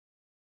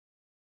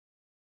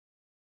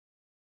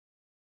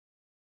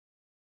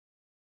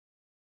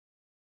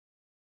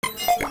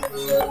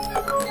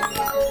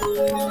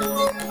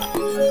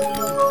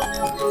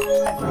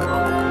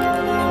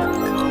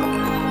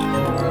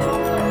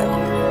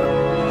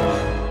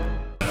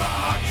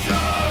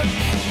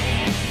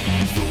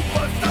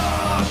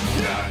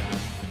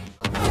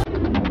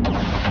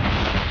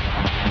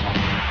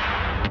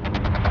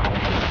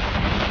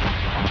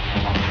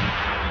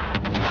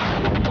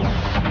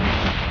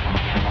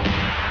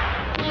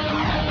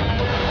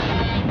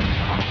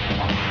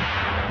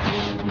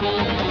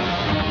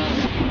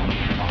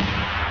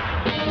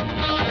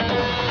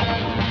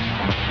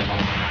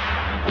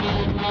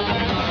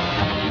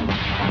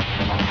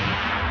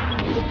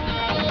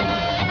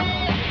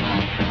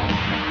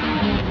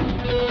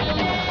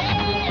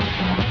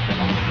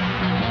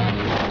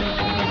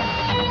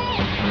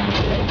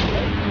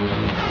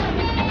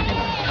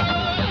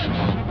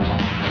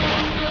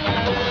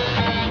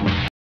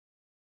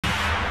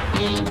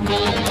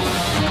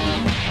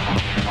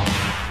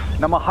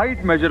நம்ம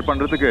height measure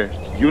பண்றதுக்கு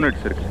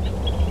units இருக்கு,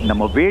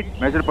 நம்ம வெயிட்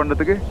மெஷர்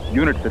பண்றதுக்கு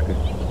யூனிட்ஸ் இருக்கு,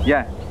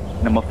 ஏன்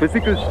நம்ம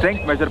பிசிக்கல்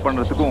ஸ்ட்ரென்த் மெஷர்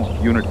பண்றதுக்கும்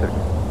யூனிட்ஸ்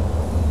இருக்கு.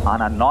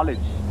 ஆனா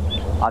நாலேஜ்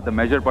அதை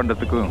மெஷர்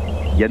பண்றதுக்கும்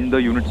எந்த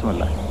யூனிட்ஸும்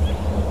இல்லை.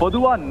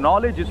 பொதுவா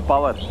நாலேஜ் இஸ்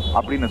பவர்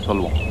அப்படின்னு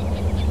சொல்லுவோம்.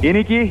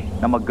 இன்னைக்கு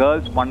நம்ம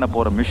கேர்ள்ஸ் பண்ண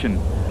போற மிஷன்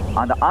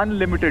அந்த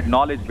அன்லிமிட்டெட்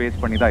நாலேஜ் பேஸ்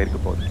பண்ணி தான்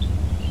இருக்க போகுது.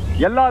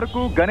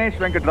 எல்லாருக்கும் கணேஷ்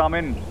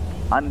வெங்கட்ராமன்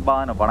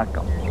அன்பான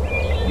வணக்கம்.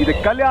 இது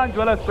Kalyan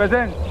jewellers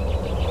present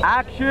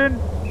action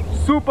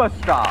super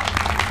star.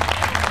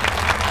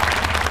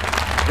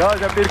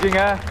 Girls எப்படி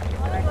இருக்கீங்க?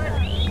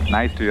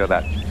 Nice to hear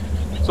that.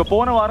 So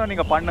போன வாரம்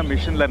நீங்கள் பண்ண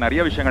மிஷனில்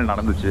நிறைய விஷயங்கள்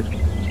நடந்துச்சு.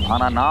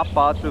 ஆனால் நான்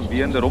பார்த்து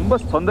வியந்த ரொம்ப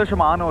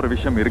சந்தோஷமான ஒரு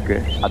விஷயம்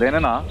இருக்குது. அது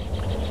என்னென்னா,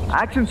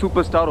 ஆக்ஷன்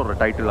சூப்பர் ஸ்டார் ஒரு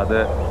டைட்டில், அது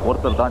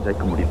ஒருத்தர் தான்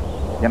ஜெயிக்க முடியும்.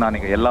 ஏன்னா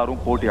நீங்கள்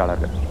எல்லாரும்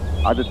போட்டியாளர்கள்.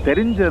 அது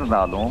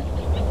தெரிஞ்சிருந்தாலும்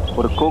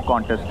ஒரு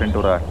கான்டெஸ்டன்ட்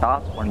ஒரு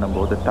டாஸ்க்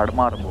பண்ணும்போது,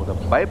 தடுமாறும் போது,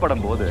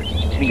 பயப்படும் போது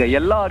நீங்கள்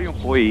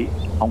எல்லாரையும் போய்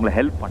அவங்கள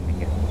ஹெல்ப்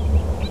பண்ணீங்க.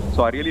 So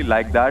I really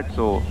like that.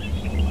 So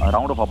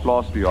round of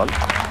applause to you all.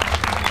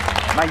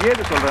 நான்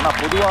ஏது சொல்கிறேன்னா,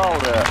 பொதுவாக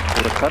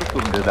ஒரு கருத்து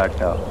உண்டு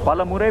தட்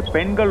பல முறை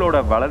பெண்களோட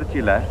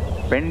வளர்ச்சியில்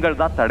பெண்கள்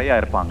தான்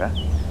தடையாக இருப்பாங்க.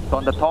 ஸோ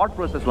அந்த தாட்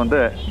ப்ராசஸ் வந்து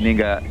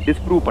நீங்கள்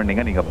டிஸ்ப்ரூவ்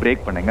பண்ணீங்க, நீங்கள்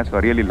பிரேக் பண்ணீங்க. So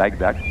I really like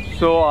that.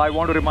 So I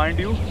want to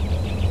remind you,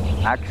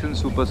 action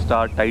super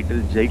star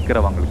title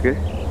ஜெயிக்கிறவங்களுக்கு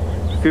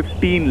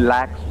 15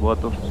 lakhs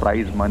worth of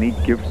prize money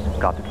gifts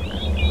காத்துட்ருக்கு.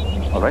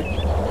 ஆல்ரைட்.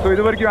 ஸோ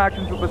இது வரைக்கும்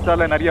ஆக்ஷன் சூப்பர்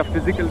ஸ்டாரில் நிறைய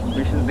ஃபிசிக்கல்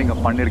மிஷன்ஸ்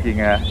நீங்கள்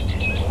பண்ணியிருக்கீங்க.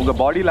 உங்கள்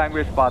பாடி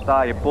லாங்குவேஜ் பார்த்தா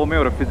எப்போவுமே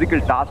ஒரு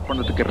ஃபிசிக்கல் டாஸ்க்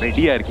பண்ணுறதுக்கு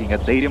ரெடியாக இருக்கீங்க,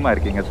 தைரியமாக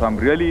இருக்கீங்க. So I'm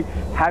really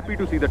happy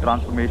to see the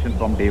transformation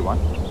from day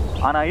one.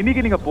 ஆனால்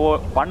இன்றைக்கி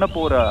நீங்கள் பண்ண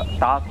போகிற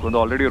டாஸ்க் வந்து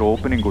ஆல்ரெடி ஒரு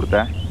ஓப்பனிங்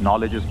கொடுத்தேன்,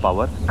 நாலேஜ் இஸ்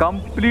பவர்.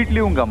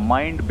 கம்ப்ளீட்லி உங்கள்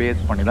மைண்ட்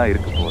பேஸ் பண்ணி தான்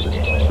இருக்க போகுது.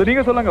 ஸோ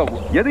நீங்கள் சொல்லுங்கள்,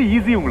 எது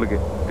ஈஸி உங்களுக்கு?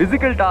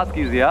 ஃபிசிக்கல் டாஸ்க்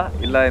ஈஸியா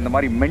இல்லை இந்த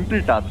மாதிரி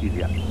மென்டல் டாஸ்க்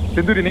ஈஸியா?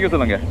 சிந்துரி நீங்கள்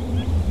சொல்லுங்கள்.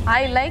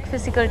 I like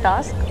physical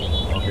task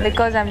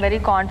because I'm very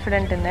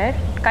confident in it.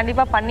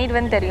 கண்டிப்பாக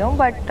பண்ணிடுவேன்னு தெரியும்.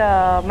 பட்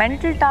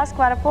மென்டல்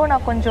டாஸ்க் வரப்போ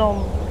நான் கொஞ்சம்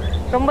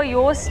ரொம்ப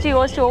யோசிச்சு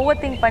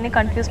ஓவர் திங்க் பண்ணி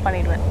கன்ஃபியூஸ்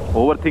பண்ணிடுவேன்.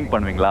 ஓவர் திங்க்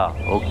பண்ணுவீங்களா?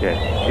 ஓகே.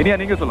 இனியா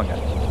நீங்கள்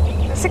சொல்லுங்கள்.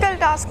 Physical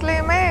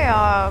டாஸ்க்லேயுமே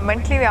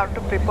mentally we have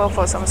to prepare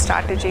for some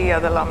strategy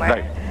அதெல்லாமே.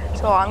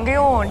 ஸோ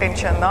அங்கேயும்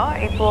டென்ஷன் தான்.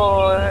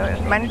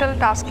 இப்போது mental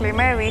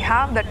டாஸ்க்லேயுமே we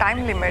have the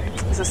time limit.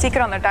 So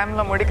சீக்கிரம் அந்த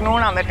டைமில்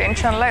முடிக்கணும்னு அந்த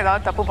டென்ஷனில்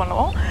ஏதாவது தப்பு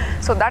பண்ணுவோம்.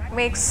 So that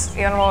makes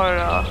even more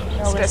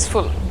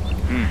stressful.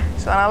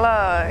 So அதனால்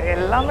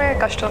எல்லாமே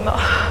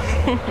கஷ்டம்தான்.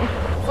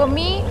 For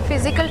me,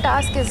 physical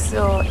task is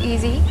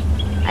easy,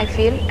 I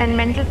feel, and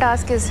mental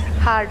task is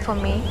hard for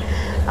me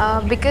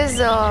because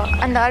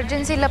and the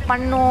urgency la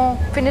panno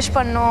finish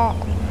panno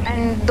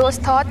and those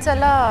thoughts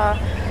alla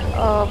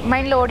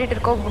mind la odit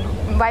irko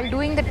while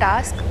doing the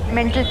task,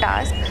 mental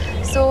task.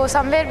 So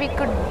somewhere we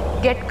could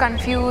get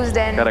confused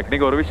and correct.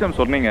 நீங்க ஒரு விஷயம்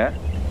சொன்னீங்க,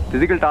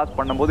 physical task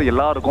பண்ணும்போது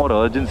எல்லாருக்கும் ஒரு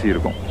urgency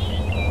இருக்கும்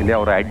இல்லையா,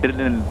 ஒரு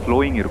adrenaline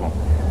flowing இருக்கும்.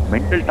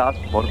 mental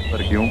task பொறுத்த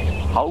வரைக்கும்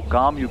how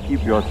calm you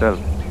keep yourself,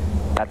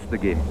 that's the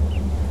game.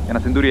 ஏன்னா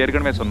சிந்துரி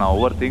ஏற்கனவே சொன்னா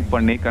ஓவர் திங்க்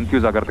பண்ணி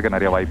கன்ஃபியூஸ் ஆகிறதுக்கு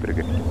நிறைய வாய்ப்பு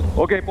இருக்கு.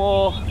 ஓகே, இப்போ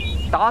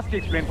டாஸ்க்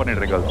எக்ஸ்பிளைன்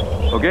பண்ணிடுறேன் girls.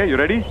 Okay, you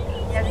ready?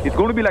 It's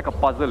gonna to be like அ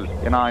பசில்.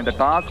 ஏன்னா இந்த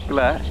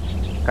டாஸ்கில்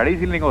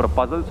கடைசியில் நீங்கள் ஒரு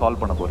பசில்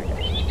சால்வ் பண்ண போகிறீங்க.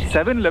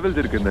 7 levels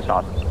இருக்குது இந்த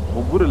டாஸ்க்.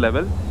 ஒவ்வொரு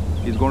level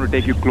is gonna to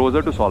take you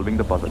closer to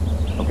solving the Basil.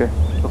 Okay,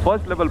 so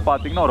first level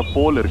பார்த்தீங்கன்னா ஒரு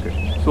போல் இருக்குது.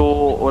 ஸோ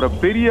ஒரு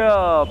பெரிய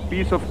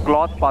பீஸ் ஆஃப்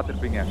கிளாத்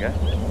பார்த்துருப்பீங்க அங்கே.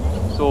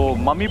 ஸோ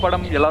மம்மி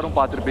படம் எல்லாரும்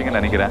பார்த்துருப்பீங்கன்னு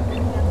நினைக்கிறேன்.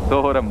 ஸோ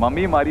ஒரு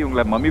மம்மி மாதிரி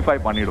உங்களை மம்மிஃபை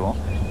பண்ணிவிடுவோம்.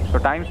 So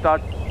time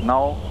start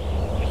now.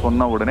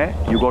 சொன்ன உடனே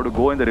you got to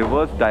go in the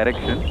reverse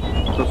direction.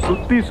 So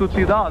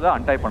சுற்றி தான் அதை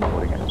அன்டை பண்ண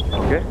போகிறீங்க.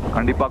 ஓகே,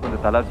 கண்டிப்பாக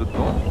கொஞ்சம் தலை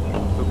சுற்றும்.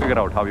 So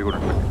figure out how you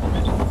code to.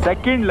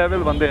 Second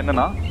level வந்து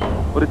என்னென்னா,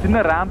 ஒரு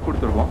சின்ன ரேம்ப்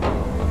கொடுத்துருக்கோம்.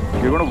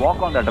 You code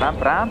walk on that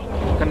ramp. Ramp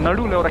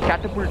நடுவில் ஒரு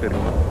கேட்டபுல்ட்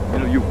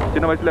இருக்குது. யூ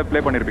சின்ன வயசில்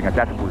ப்ளே பண்ணியிருப்பீங்க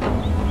கேட்டபுல்ட்.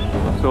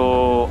 ஸோ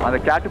அந்த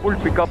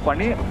கேட்டபுல்ட் பிக்கப்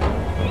பண்ணி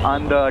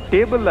அந்த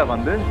டேபிளில்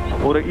வந்து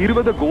ஒரு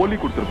 20 கோலி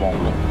கொடுத்துருப்போம்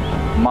உங்களுக்கு,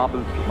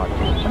 மார்பிள்ஸ்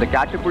மாதிரி. அந்த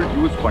கேட்டபுல்ட்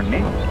யூஸ் பண்ணி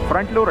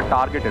ஃப்ரண்ட்டில் ஒரு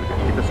டார்கெட்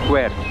இருக்குது. It's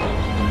square.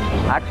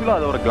 ஆக்சுவலாக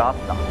அது ஒரு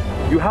கிளாஸ் தான்.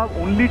 You have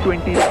only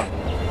 20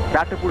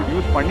 catapult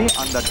use பண்ணி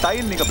அந்த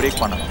டைல் நீங்கள்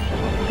பிரேக் பண்ணணும்.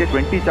 ஓகே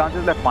 20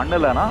 சான்சஸ்ல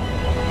பண்ணலைன்னா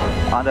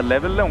அந்த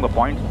லெவலில் உங்கள்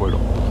பாயிண்ட்ஸ்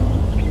போயிடும்.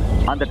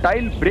 அந்த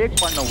டைல் பிரேக்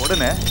பண்ண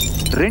உடனே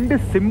 2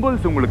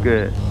 சிம்பிள்ஸ் உங்களுக்கு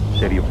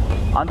தெரியும்.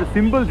 அந்த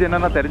சிம்பிள்ஸ்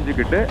என்னென்னா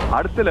தெரிஞ்சுக்கிட்டு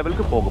அடுத்த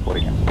லெவலுக்கு போக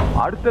போகிறீங்க.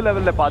 அடுத்த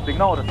லெவலில்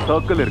பார்த்தீங்கன்னா ஒரு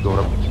சர்க்கிள்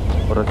இருக்குது,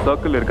 ஒரு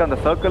சர்க்கிள் இருக்குது. அந்த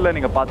சர்க்கிளில்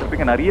நீங்கள்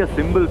பார்த்துருப்பீங்க நிறைய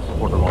சிம்பிள்ஸ்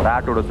போட்டுருவோம்.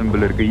 ரேட்டோட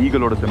சிம்பிள் இருக்குது,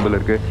 ஈகிளோட சிம்பிள்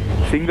இருக்குது,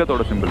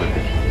 சிங்கத்தோட சிம்பிள்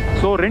இருக்குது.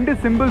 ஸோ 2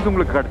 சிம்பிள்ஸ்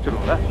உங்களுக்கு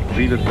கிடச்சிரும்ல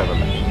ப்ரீவியஸ்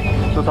லெவலில்.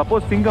 ஸோ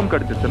சப்போஸ் சிங்கம்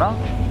கிடச்சிச்சுன்னா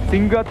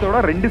சிங்கத்தோட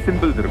 2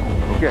 சிம்பிள்ஸ் இருக்கும்.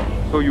 Okay,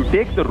 so you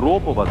take the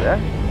rope over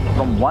there.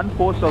 From one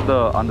post of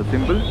the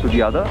symbol to the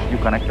other, you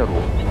connect a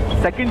rope.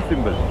 Second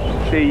symbol,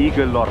 say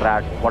eagle or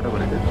rat, whatever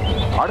it is.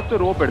 Adutha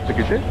rope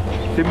eduthukitte,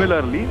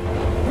 similarly,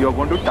 you are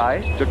going to tie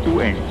the 2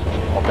 ends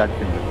of that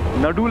symbol.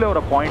 Nadula or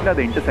a point la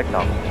adu intersect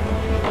agum.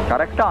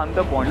 Correct ah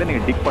andha point la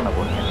neenga dig panna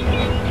poringa.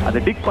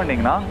 Adu dig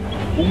panningna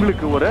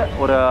ungalku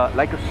or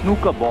like a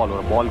snooker ball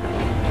or a ball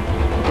irukku.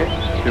 Okay,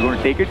 you're going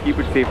to take it,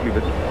 keep it safely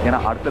with ena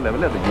adutha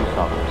level la adu use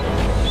agum.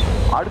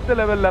 Adutha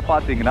level la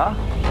pathina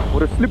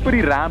ஒரு slippery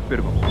ramp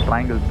இருக்கும்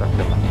triangle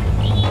ஸ்ட்ரக்சர்ல.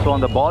 So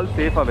அந்த பால்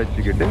சேஃபாக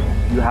வச்சுக்கிட்டு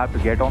you have to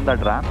get on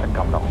that ramp and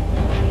come down.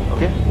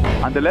 Okay,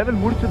 அந்த level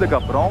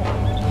முடிச்சதுக்கப்புறம்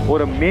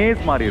ஒரு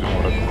maze மாதிரி இருக்கும்,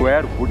 ஒரு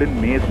ஸ்கொயர் வுடன்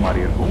மேஸ்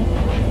மாதிரி இருக்கும்.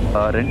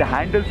 2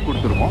 ஹேண்டில்ஸ்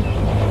கொடுத்துருக்கோம்.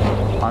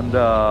 அந்த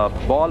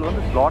பால்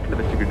வந்து ஸ்லாட்டில்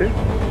வச்சுக்கிட்டு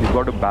you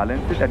got to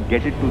balance it and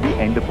get it to the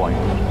end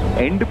point.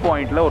 End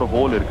பாயிண்டில் ஒரு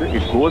ஹோல் இருக்குது,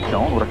 இட் கோஸ்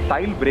டவுன். ஒரு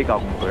டைல் பிரேக்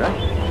ஆகும். கீழே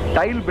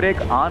டைல்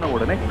பிரேக் ஆன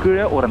உடனே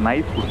கீழே ஒரு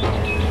நைஃப்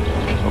கொடுத்துருக்கோம்.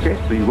 Okay,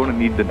 so you're going to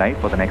need the knife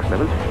for the next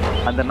level.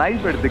 And the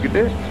knife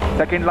எடுத்துக்கிட்டு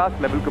second last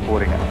levelக்கு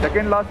போறீங்க.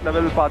 Second last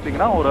level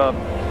பார்த்தீங்கன்னா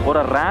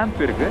ஒரு ramp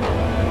இருக்கு.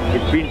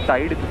 It's been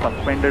tied, it's a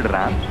suspended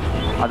ramp.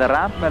 அந்த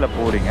ramp மேல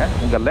போறீங்க.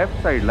 உங்க left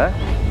sideல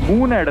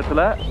 3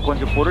 இடத்துல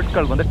கொஞ்சம்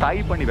பொருட்கள் வந்து டை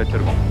பண்ணி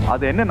வச்சிருக்கோம்.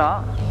 அது என்னன்னா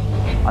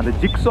அந்த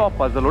jigsaw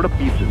puzzle-ஓட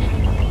pieces.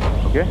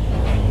 Okay,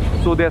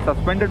 so they are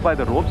suspended by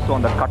the ropes. So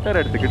அந்த cutter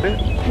எடுத்துக்கிட்டு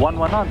one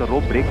அந்த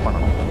rope break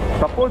பண்ணணும்.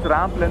 Suppose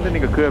rampலேருந்து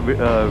நீங்கள்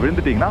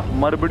விழுந்துட்டீங்கன்னா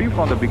மறுபடியும்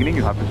from the beginning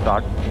you have to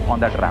start on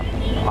that ramp.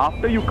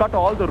 After you cut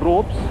all the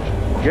ropes,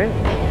 okay,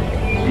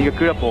 நீங்கள்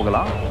கீழே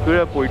போகலாம்.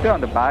 கீழே போயிட்டு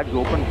அந்த பேக்ஸ்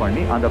ஓப்பன்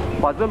பண்ணி அந்த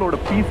பசலோட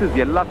பீசஸ்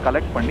எல்லாம்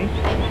கலெக்ட் பண்ணி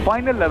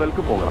ஃபைனல்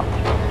லெவலுக்கு போகலாம்.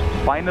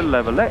 ஃபைனல்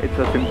லெவலில்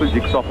it's a simple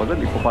jigsaw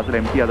Basil. இப்போ பசல்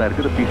எம்டியாக தான்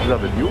இருக்குது, பீசஸ்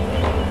ஆஃப் வித் யூ.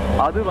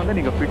 அது வந்து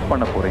நீங்கள் ஃபிட்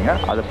பண்ண போகிறீங்க.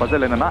 அது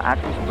பசல் என்னென்னா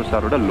ஆக்ஷன் சூப்பர்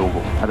ஸ்டாரோட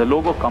லோகோ. அந்த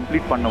லோகோ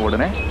கம்ப்ளீட் பண்ண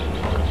உடனே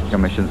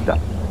மிஷன்ஸ்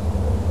தான்.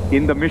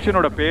 இந்த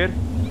மிஷனோட பேர்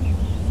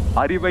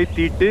அறிவை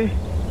தீட்டு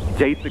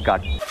ஜெயித்து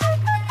காட்டு.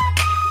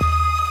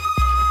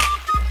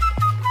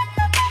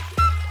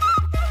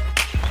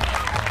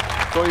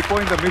 ஸோ இப்போ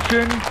இந்த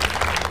மிஷன்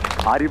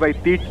அறிவை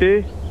தீட்டு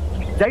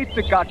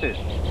ஜெயித்து காட்டு,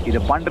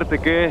 இது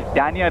பண்றதுக்கு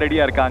டேனியா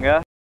ரெடியா இருக்காங்க.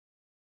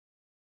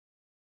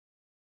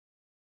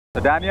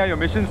 டேனியா, your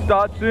mission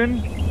starts in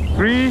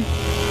 3,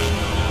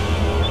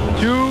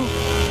 2,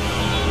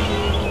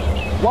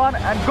 1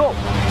 and go.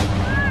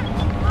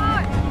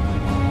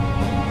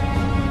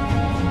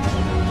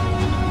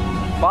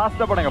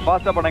 ஃபாஸ்ட்டாக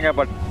பண்ணுங்க.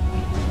 பட்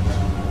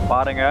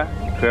பாருங்க,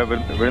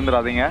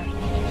 விழுந்துடாதீங்க.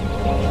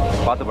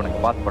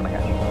 ஃபாஸ்ட் பண்ணுங்க.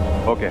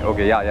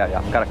 Okay, yeah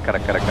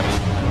correct.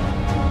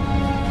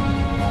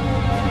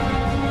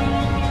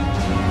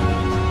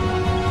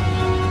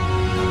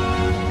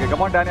 Okay,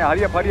 come on Tania,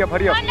 Hari up.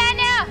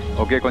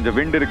 Okay, கொஞ்சம்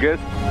விண்ட் இருக்கு.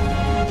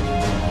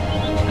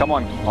 கம்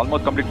ஆன்,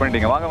 ஆல்மோஸ்ட் கம்ப்ளீட்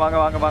பண்ணிட்டீங்க. வாங்க.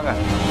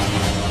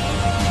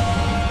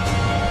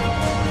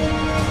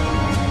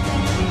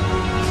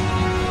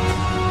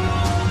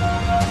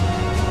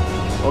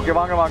 ஓகே,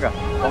 வாங்க.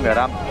 உங்க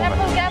ரேம்ப்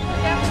போங்க.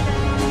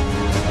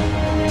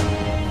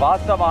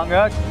 ஃபாஸ்டா வாங்க.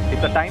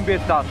 It's a time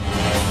based task.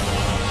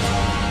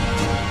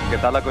 Okay,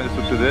 தலை கொஞ்சம்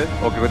சுத்துது.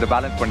 ஓகே, கொஞ்சம்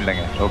பேலன்ஸ்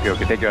பண்ணிடுங்க. Okay,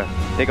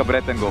 take a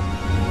breath and go.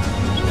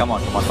 Come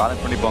on,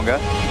 balance பண்ணி போங்க.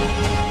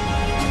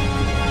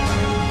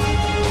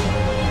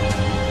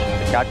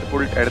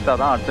 கேட்டபுல்ட் எடுத்தா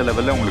தான் அடுத்த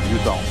லெவலில் உங்களுக்கு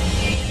யூஸ் ஆகும்.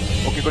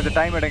 ஓகே, கொஞ்சம்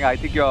டைம் எடுங்க. ஐ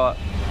திங்க்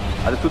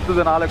அது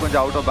சுத்துறதுனால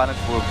கொஞ்சம் அவுட் ஆஃப்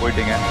பேலன்ஸ்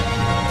போயிட்டீங்க.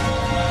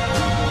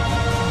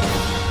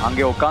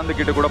 அங்கே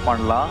உட்காந்துக்கிட்டு கூட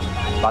பண்ணலாம்.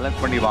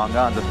 பேலன்ஸ் பண்ணி வாங்க.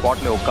 அந்த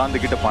ஸ்பாட்டில்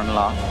உட்காந்துக்கிட்டு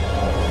பண்ணலாம்.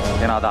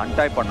 ஏன்னா அதை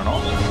அன்டைப்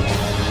பண்ணணும்.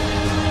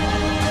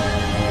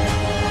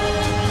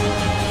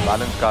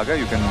 பேலன்ஸ்க்காக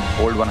you can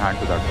hold one hand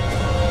to that.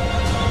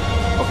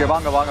 Okay,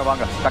 வாங்க.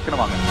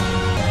 டக்குன்னு வாங்க.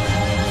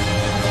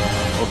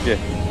 ஓகே,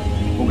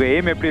 உங்கள்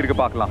எய்ம் எப்படி இருக்கு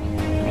பார்க்கலாம்.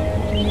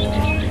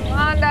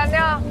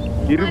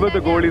 20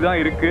 கோலி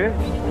தான் இருக்கு.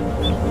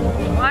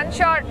 One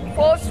shot,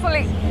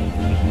 forcefully.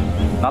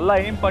 நல்லா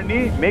எய்ம் பண்ணி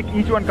make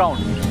each one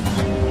count.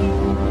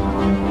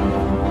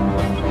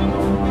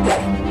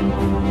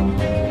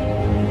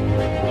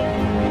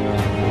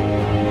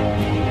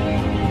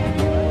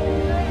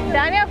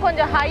 Tania,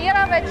 கொஞ்சம்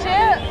ஹையரா வச்சு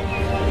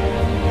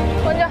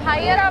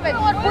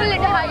ஒரு புல்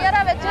இட்டு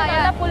ஹையரா வச்சு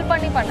நல்லா புல்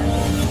பண்ணி பண்ணு.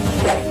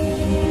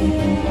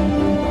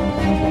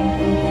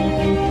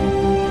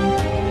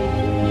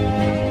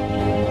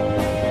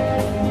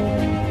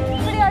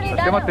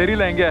 சத்தியமா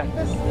தெரியல எங்க.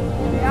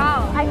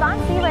 I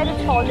can't see where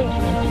it's falling.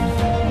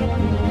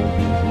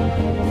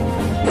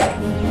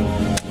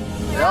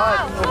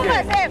 Okay.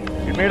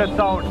 It made a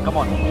sound. Come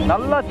on.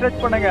 நல்லா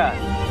ஸ்ட்ரெச் பண்ணுங்க.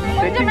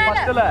 ஸ்ட்ரெச்சிங்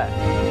பத்தல.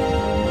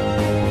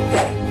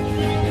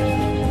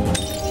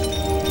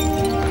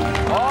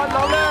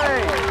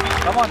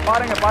 Come on,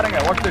 பாருங்க.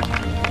 What's it?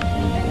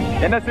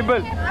 என்ன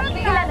symbol?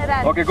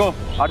 Okay, go.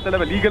 அடுத்த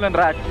level, eagle and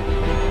rat.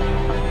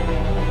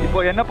 இப்போ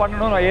என்ன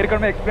பண்ணணும் நான்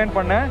ஏற்கனவே எக்ஸ்பிளைன்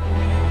பண்ணேன்.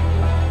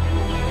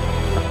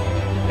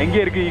 எங்க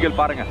இருக்கு eagle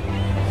பாருங்க.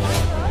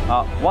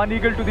 One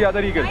eagle to the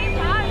other eagle.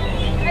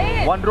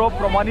 One rope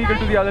from one eagle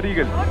to the other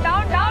eagle.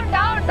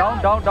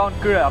 Down.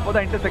 கீழே.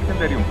 அப்போதான்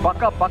இன்டர்செக்ஷன் தெரியும்.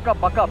 Buck up.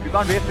 You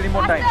can't waste any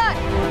more time.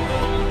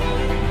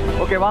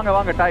 Okay,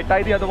 வாங்க.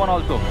 Tie the other one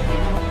also.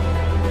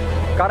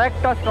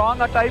 கரெக்டா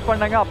ஸ்ட்ராங்கா type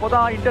பண்ணுங்க.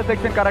 அப்போதான்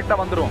intersection கரெக்டா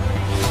வந்துரும்.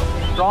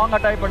 ஸ்ட்ராங்கா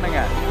டைப் பண்ணுங்க.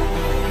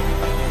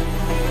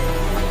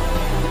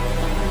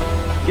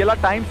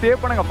 இதெல்லாம் டைம்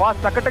சேவ் பண்ணுங்க.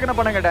 ஃபாஸ்ட் டக்கன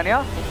பண்ணுங்க டானியா.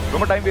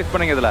 ரொம்ப டைம் வேஸ்ட்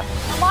பண்ணுங்க இதல.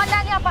 Come on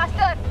Dania,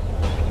 faster.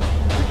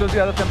 This was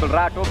the other symbol,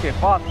 rat. Okay,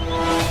 fast.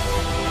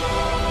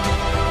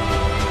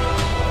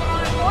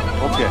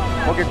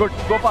 Okay, good.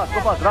 Go fast.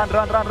 Run.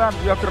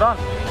 You have to run.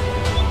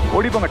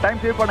 ஓடி போங்க.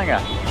 டைம் சேவ் பண்ணுங்க.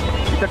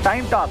 It's a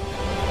time task.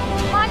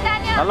 Come on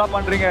Dania. நல்லா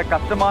பண்றீங்க.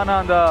 கஷ்டமான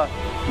அந்த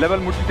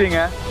level முடிச்சிட்டீங்க.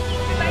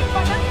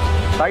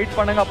 Tight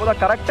பண்ணுங்க.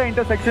 அப்போதான் கரெக்ட்டா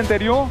இன்டர்செக்ஷன்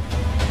தெரியும்.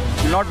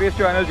 will not waste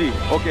your energy.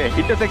 Okay,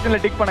 இன்டர்செக்ஷன்ல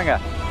tick பண்ணுங்க.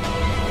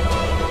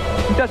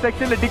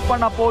 இன்டர்செக்ஷன்ல டிக்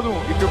பண்ணா போதும்.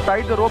 if you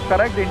tie the rope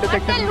correct, the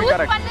intersection will be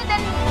correct. பண்ணு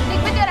then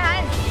stick with your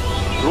hand.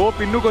 rope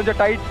இன்னும் கொஞ்சம்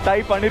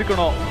டைட்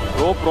பண்ணிருக்கணும்.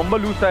 rope ரொம்ப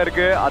லூஸா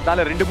இருக்கு. அதனால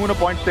 2-3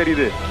 பாயிண்ட்ஸ்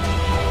தெரியுது.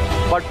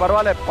 பட்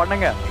பரவாயில்லை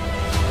பண்ணுங்க.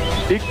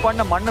 டிக்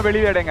பண்ண மண்ணை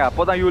வெளியே எடுங்க.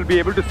 அப்போதான் you will be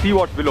able to see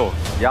what's below.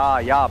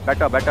 Yeah,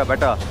 better.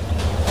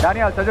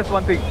 Daniel, I'll suggest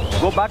one thing.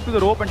 Go back to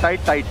the rope and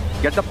tight.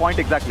 Get the point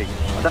exactly.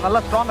 அத நல்லா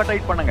ஸ்ட்ராங்கா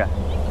டைட்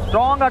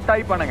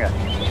பண்ணுங்க.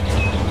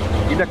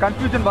 இந்த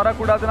கன்ஃபியூஷன்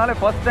வரக்கூடாதுனால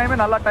ஃபர்ஸ்ட் டைமே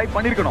நல்லா டைப்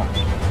பண்ணிருக்கணும்.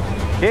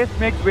 Haste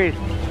makes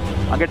waste.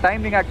 அங்க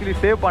time நீங்க actually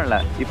சேவ் பண்ணல.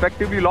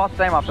 Effectively lost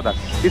time after that.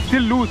 It's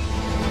still loose.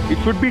 It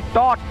should be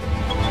taut.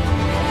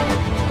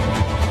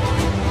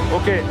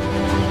 Okay.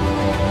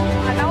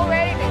 Now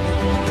where it is?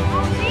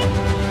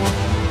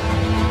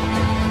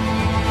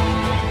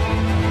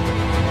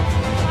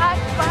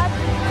 Fast.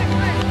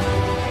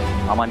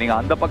 ஆமா நீங்க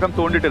அந்த பக்கம்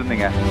தோண்டிட்டு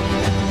இருந்தீங்க.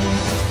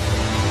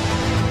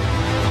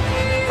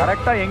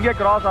 கரெக்டா எங்க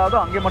கிராஸ் ஆகுதோ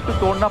அங்கே மட்டும்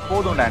தோண்டினா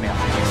போதும் டானியா.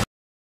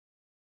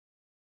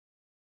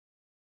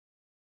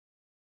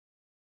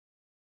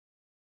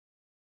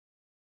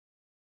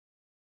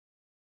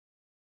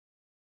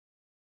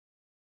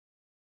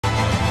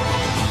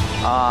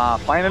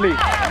 ஃபைனலி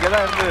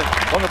இங்கதான் இருந்து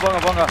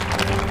போங்க.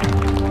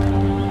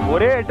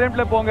 ஒரே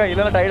அட்டெம்ப்ட்ல போங்க.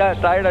 இல்லைன்னா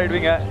டயர்ட்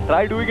ஆயிடுவீங்க.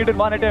 Try doing it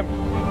in one attempt.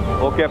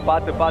 Okay,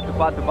 பார்த்து.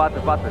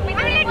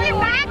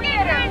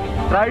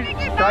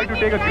 Try to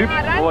take a grip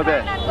over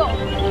there.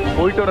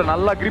 போயிட்டு ஒரு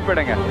நல்ல grip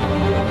எடுங்க.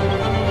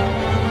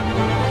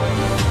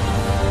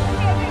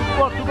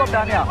 Super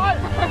Tania.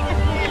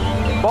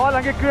 பால்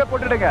அங்கே கீழே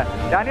போட்டுடுங்க.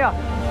 டானியா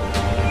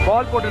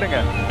பால் போட்டுடுங்க.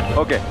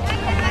 ஓகே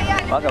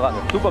வாங்க.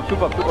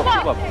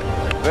 Super.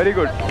 Very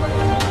good.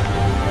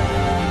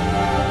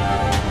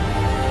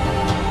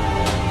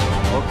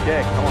 Okay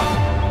come on.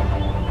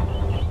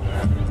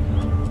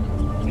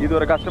 இது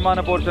ஒரு கஷ்டமான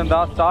போர்ஷன்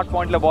தான். ஸ்டார்ட்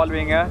பாயிண்ட்ல பால்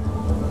வைங்க.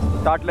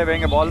 ஸ்டார்ட்ல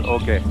வைங்க பால்.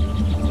 ஓகே,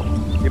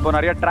 இப்போ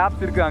நிறைய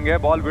ட்ராப்ஸ் இருக்கு. அங்கே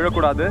பால்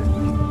விழக்கூடாது.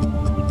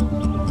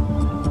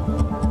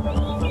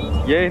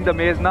 ஏன் இந்த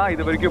மேஸ்னா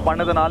இது வரைக்கும்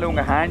பண்ணதுனால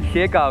உங்க ஹேண்ட்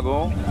ஷேக்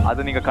ஆகும். அதை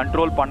நீங்க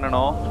கண்ட்ரோல்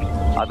பண்ணணும்.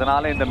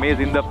 அதனால இந்த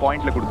மேஸ் இந்த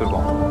பாயிண்ட்ல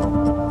கொடுத்துருக்கோம்.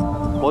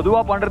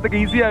 பொதுவா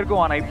பண்றதுக்கு ஈஸியா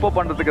இருக்கும். ஆனா இப்போ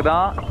பண்றதுக்கு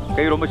தான்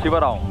கை ரொம்ப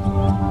ஷிவர் ஆகும்.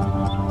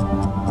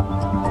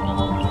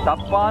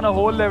 தப்பான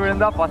ஹோல்ல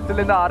விழுந்தா ஃபர்ஸ்ட்ல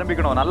இருந்து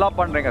ஆரம்பிக்கணும். நல்லா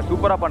பண்றீங்க,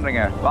 சூப்பரா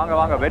பண்றீங்க.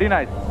 வாங்க. Very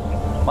nice.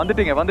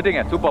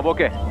 வந்துட்டீங்க. சூப்பர்.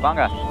 ஓகே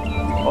வாங்க.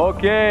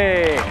 Okay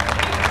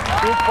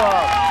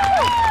super.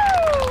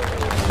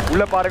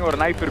 உள்ள பாருங்க ஒரு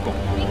நைஃப் இருக்கும்.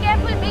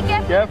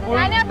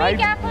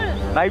 கேர்ஃபுல்.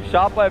 நைஃப்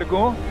ஷார்ப்பா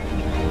இருக்கும்.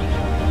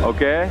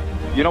 Okay,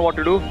 you know what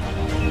to to.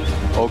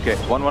 Okay,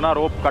 ஒன்னா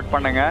ரோப் கட்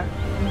பண்ணுங்க.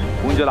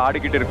 ஊஞ்சல்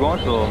ஆடிக்கிட்டு இருக்கும்.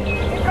 So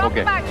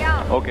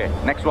okay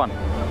next one.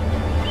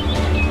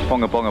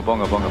 போங்க.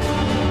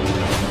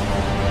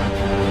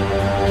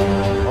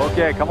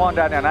 Okay come on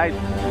Tania. Nice.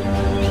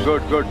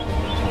 Good.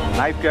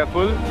 Knife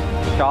careful.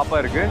 ஷார்ப்பா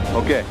இருக்கு.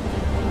 Okay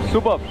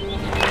super.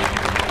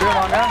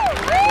 வாங்க.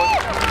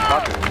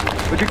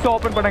 ஜிக்ஸா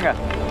ஓபன் பண்ணுங்க.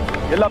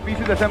 எல்லா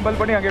பீசஸ் அசெம்பிள்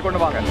பண்ணி அங்கே கொண்டு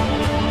வாங்க.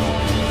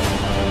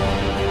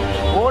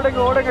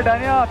 ஓடுங்க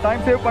டானியா.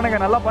 டைம் சேவ் பண்ணுங்க.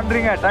 நல்லா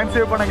பண்றீங்க. டைம்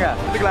சேவ் பண்ணுங்க.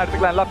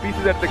 எடுத்துக்கலாம். எல்லா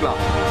பீசஸ்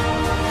எடுத்துக்கலாம்.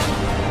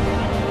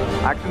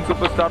 ஆக்ஷன்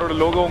சூப்பர் ஸ்டாரோட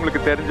லோகோ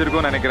உங்களுக்கு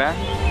தெரிஞ்சிருக்கும்னு நினைக்கிறேன்.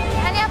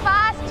 Dania,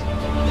 fast.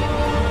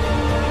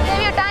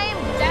 Save your time.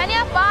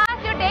 Dania, fast.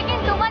 You're taking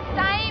too much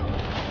time.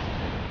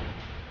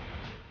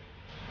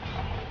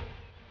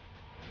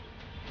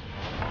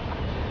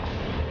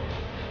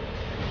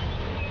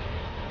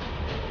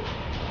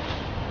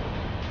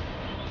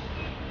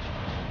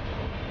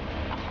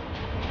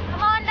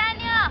 Come on,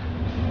 Dania.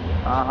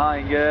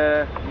 இங்க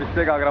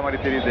மிஸ்டேக் ஆகுற மாதிரி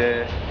தெரியுது.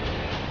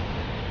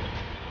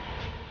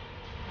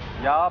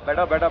 யா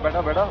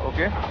better.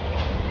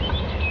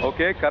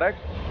 Okay, correct.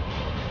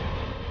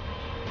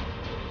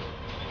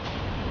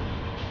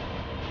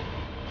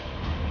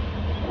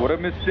 ஒரு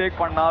மிஸ்டேக்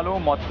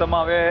பண்ணாலும்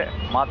மொத்தமாவே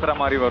மாத்திர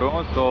மாதிரி வரும்.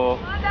 ஸோ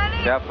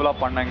கேர்ஃபுல்லா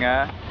பண்ணுங்க.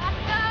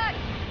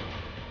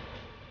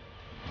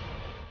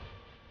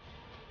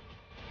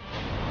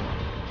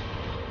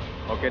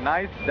 ஓகே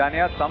நைஸ்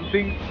ஜானியா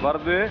சம்திங்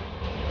வருது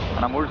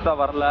ஆனா முழுசா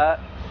வரல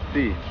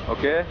சி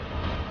ஓகே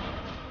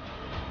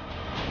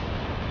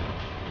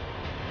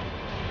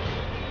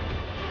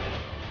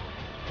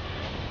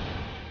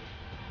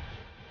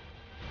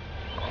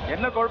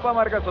என்ன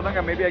குழப்பமா இருக்கா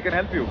சொல்லுங்க maybe I can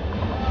help you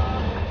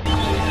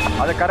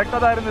அது கரெக்டா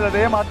தான் இருந்தது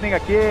அதே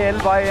மாத்தினீங்க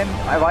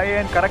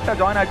KLYN கரெக்டா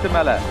ஜாயின் ஆச்சு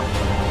மேல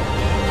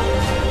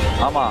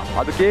ஆமா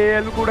அது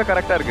KL கூட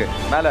கரெக்டா இருக்கு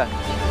மேல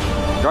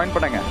ஜாயின்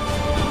பண்ணுங்க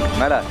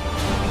மேல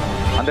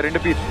அந்த 2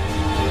 பீஸ்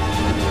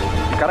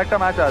கரெக்டா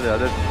மேட்ச் ஆகுது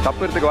அது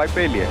தப்பு இருக்கிறதுக்கு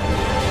வாய்ப்பே இல்லையே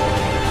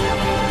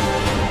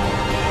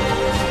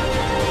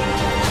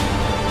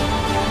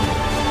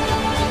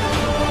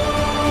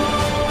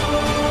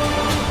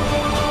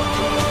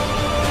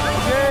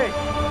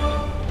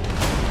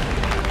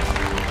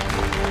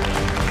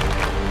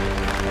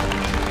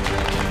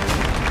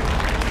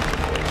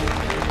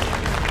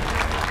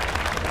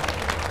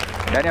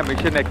ஜானியா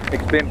மிஷன்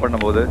எக்ஸ்பிளைன்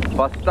பண்ணும்போது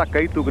ஃபர்ஸ்டா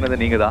கை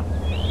தூக்குனது நீங்க தான்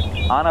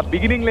ஆனா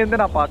பிகினிங்ல இருந்து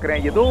நான்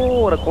பாக்குறேன் ஏதோ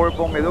ஒரு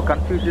குழப்பம் ஏதோ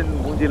கன்ஃபியூஷன்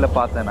மூஞ்சில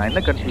பார்த்தேன் நான்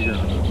என்ன கன்ஃபியூஷன்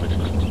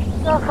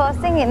ஸோ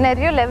ஃபர்ஸ்ட் திங்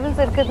நிறைய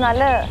லெவல்ஸ்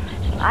இருக்கிறதுனால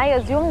ஐ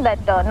அஸ்யூம்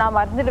தட் நான்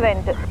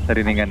மறந்துடுவேன்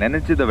சரி நீங்க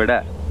நினைச்சதை விட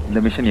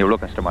இந்த மிஷன்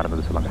எவ்வளவு கஷ்டமா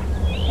இருந்தது சொல்லுங்க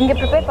இங்க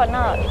ப்ரிப்பேர்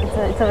பண்ணா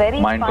இட்ஸ் a very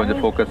மைண்ட்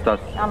கொஞ்சம் ஃபோக்கஸ்டா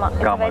ஆமா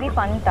இட்ஸ் வெரி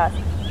ஃபன்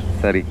டாஸ்க்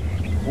சரி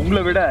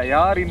உங்களை விட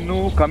யார்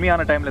இன்னும்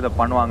கம்மியான டைம்ல இதை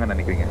பண்ணுவாங்கன்னு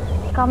நினைக்கிறீங்க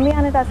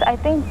கம்மியான task I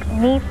think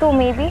Neetu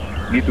maybe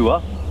நீத்துவா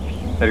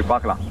சரி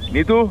பார்க்கலாம்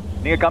நீத்து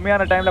நீங்க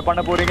கம்மியான டைம்ல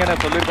பண்ண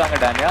போறீங்கன்னு சொல்லிருக்காங்க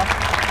டானியா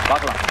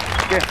பார்க்கலாம்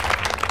ஓகே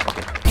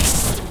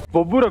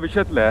ஒவ்வொரு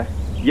விஷயத்துல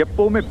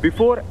எப்பவுமே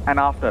பிஃபோர்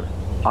அண்ட் ஆஃப்டர்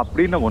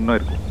அப்படின்னு ஒன்றும்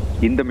இருக்கும்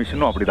இந்த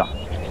மிஷனும் அப்படிதான்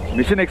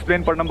மிஷன்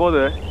எக்ஸ்பிளைன்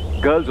பண்ணும்போது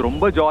கேர்ள்ஸ்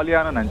ரொம்ப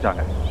ஜாலியான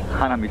நினைச்சாங்க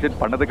ஆனா மிஷன்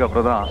பண்ணதுக்கு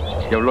அப்புறம் தான்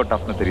எவ்வளோ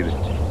டஃப்னு தெரியுது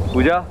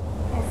பூஜா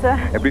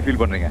சார் எப்படி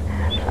ஃபீல் பண்றீங்க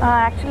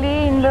ஆக்சுவலி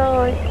இந்த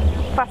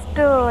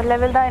ஃபஸ்ட்டு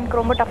லெவல் தான் எனக்கு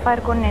ரொம்ப டஃப்பாக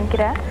இருக்கும்னு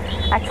நினைக்கிறேன்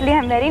actually I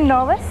am very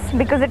nervous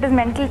because it is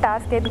mental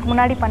task இதுக்கு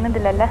முன்னாடி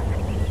பண்ணதில்லைல்ல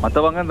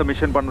மற்றவங்க இந்த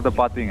மிஷன் பண்ணதை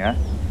பார்த்தீங்க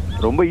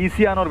ரொம்ப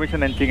ஈஸியான ஒரு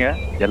மிஷன் நினச்சிங்க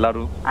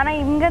எல்லாரும் ஆனால்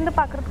இங்கேருந்து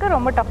பார்க்குறதுக்கு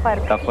ரொம்ப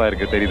டஃப்பாக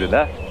இருக்கு தெரியுதுல்ல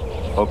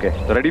okay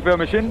so ready for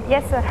mission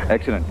yes sir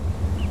excellent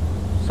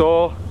so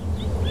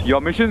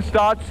your mission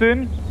starts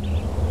in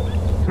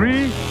 3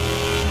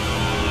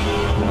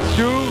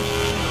 2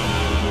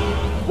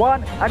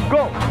 1 and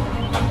go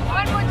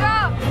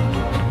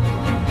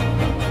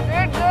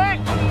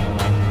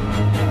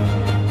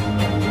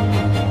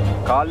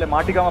கால்ல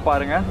மாட்டிக்காம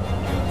பாருங்க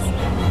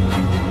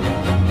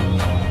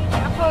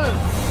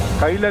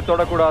கையில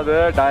தொடக்கூடாது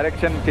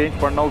டைரக்ஷன் சேஞ்ச்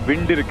பண்ணோம்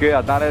விண்ட் இருக்கு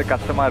அதனால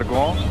கஷ்டமா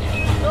இருக்கும்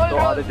ஸோ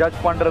அதை ஜட்ஜ்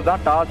பண்றது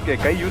தான் டாஸ்க்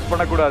கை யூஸ்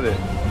பண்ணக்கூடாது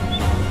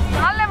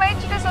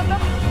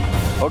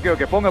ஓகே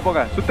ஓகே போங்க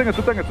போங்க சுத்துங்க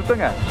சுத்துங்க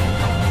சுத்துங்க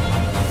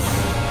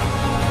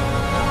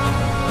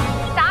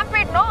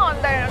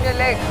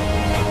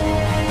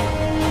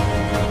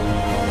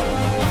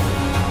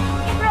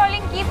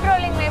keep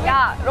rolling maybe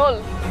roll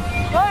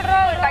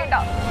tight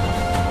up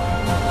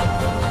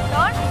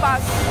not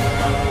fast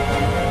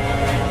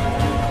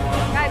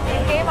guys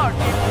it came out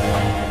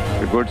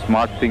good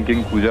smart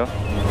thinking Pooja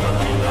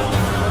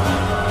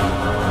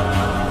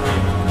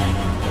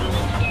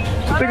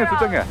சுத்துங்க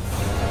சுத்துங்க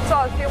so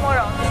few more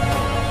rounds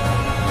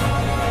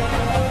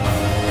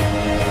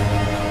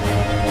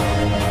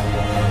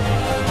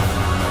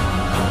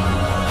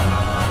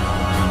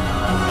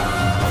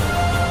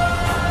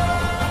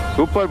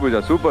super Pooja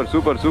super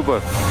super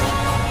super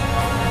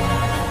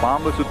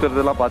பாம்பு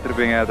சுத்துறதெல்லாம்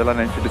பார்த்துருப்பீங்க அதெல்லாம்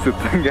நினைச்சிட்டு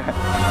சுத்துறீங்க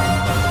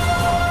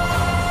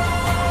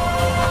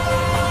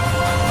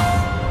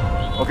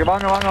ஓகே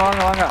வாங்க வாங்க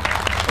வாங்க வாங்க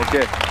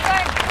ஓகே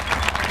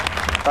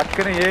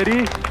டக்குன்னு ஏறி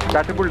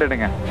கட்டுப்புல்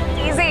எடுங்க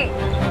ஈஸி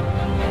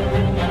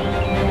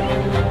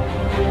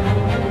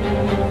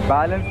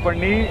பேலன்ஸ்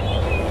பண்ணி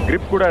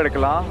grip கூட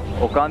எடுக்கலாம்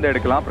உட்காந்து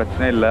எடுக்கலாம்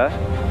பிரச்சனை இல்லை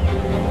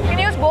you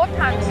can use both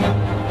hands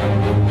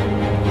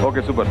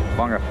okay super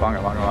வாங்க வாங்க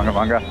வாங்க வாங்க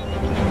வாங்க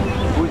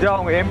பூஜா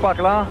அவங்க ஏம்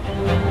பார்க்கலாம்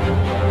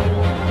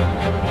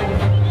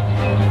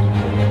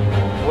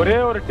ஒரே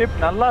ஒரு டிப்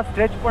நல்லா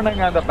ஸ்ட்ரெச்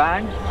பண்ணுங்க அந்த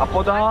பேண்ட்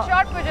அப்போதான்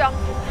ஷார்ட் பூஜா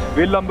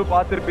வில் அம்பு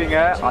பார்த்துருப்பீங்க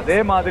அதே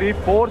மாதிரி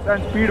ஃபோர்ஸ்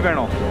அண்ட் ஸ்பீட்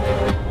வேணும்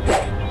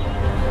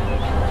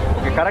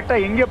ஓகே கரெக்டா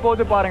எங்கே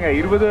போகுது பாருங்க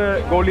 20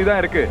 கோலி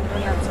தான் இருக்கு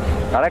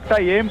கரெக்டா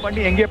ஏம்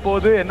பண்ணி எங்கே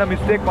போகுது என்ன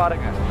மிஸ்டேக்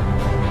பாருங்க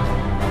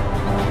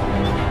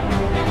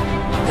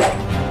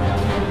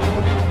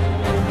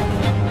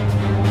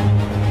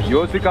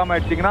யோசிக்காம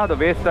அடிச்சிங்கன்னா அது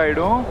வேஸ்ட்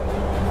ஆயிடும்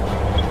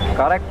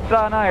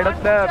கரெக்டான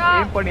இடத்துல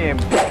ஏம் பண்ணி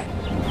ஏம்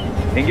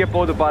எங்கே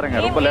போகுது பாருங்க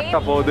ரொம்ப லெஃப்டா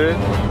போகுது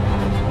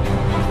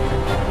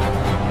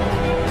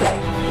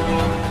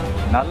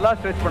நல்லா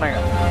ஸ்ட்ரெச் பண்ணுங்க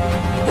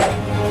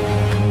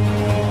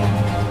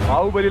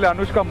பாகுபலியில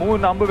அனுஷ்கா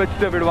 3 அம்பு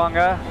வச்சுட்டு விடுவாங்க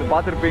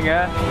பார்த்துருப்பீங்க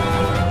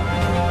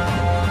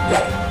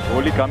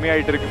ஒலி கம்மி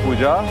ஆயிட்டு இருக்கு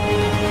பூஜா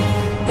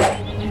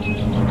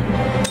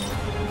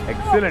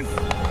எக்ஸலன்ட்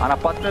ஆனா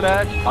 10ல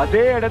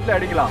அதே இடத்துல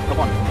அடிக்கலாம்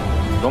கமான்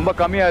ரொம்ப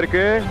கம்மியா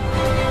இருக்கு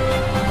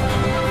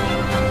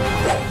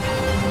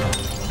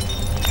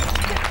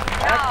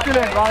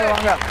எக்ஸலன்ட் வாங்க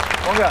வாங்க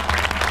வாங்க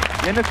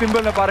என்ன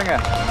சிம்பிள்னு பாருங்க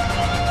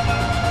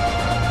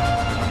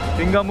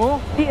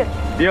சிங்கமும்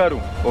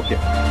டியரும் ஓகே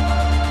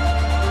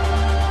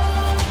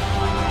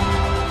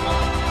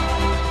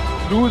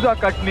லூஸா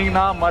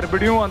கட்டினீங்கன்னா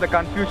மறுபடியும் அந்த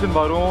கன்ஃபியூஷன்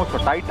வரும். ஸோ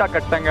டைட்டா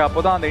கட்டுங்க,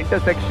 அப்போதான் அந்த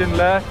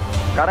இன்டர்செக்ஷன்ல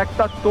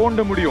கரெக்டா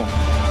தோண்ட முடியும்.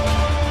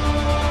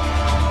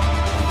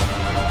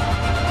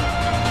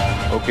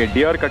 ஓகே,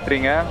 டியர்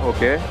கட்டுறீங்க.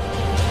 ஓகே,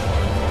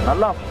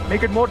 நல்லா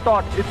make it more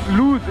dot. It's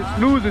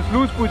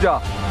loose Pooja.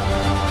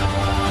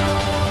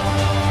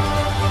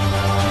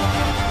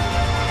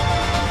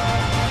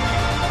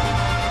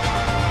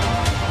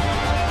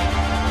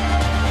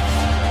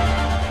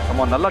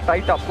 நல்லா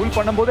டைட்டா புல்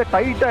பண்ணும்போது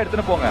டைட்டா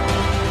எடுத்துட்டு போங்க.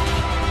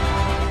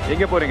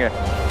 எங்க போறீங்க?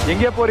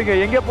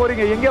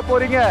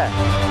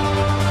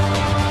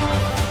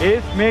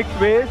 Ace maths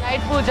ways.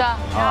 Right Pooja.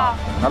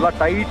 நல்லா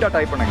டைட்டா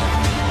டைப் பண்ணுங்க.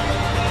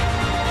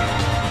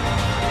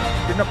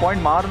 சின்ன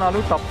பாயிண்ட்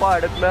மாறினாலும் தப்பா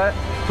இடத்துல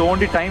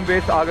தோண்டி டைம்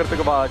வேஸ்ட்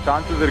ஆகிறதுக்கு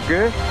சான்சஸ் இருக்கு.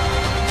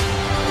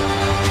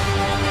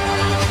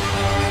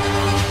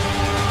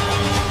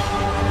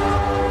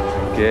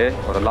 ஓகே,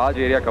 ஒரு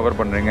லார்ஜ் ஏரியா கவர்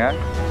பண்றீங்க,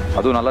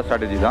 அதுவும் நல்ல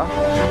ஸ்ட்ராட்டஜி தான்.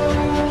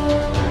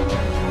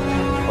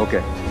 ஓகே,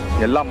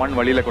 எல்லா மண்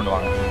வழியில கொண்டு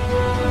வாங்க.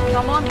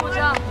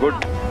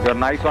 Good, you are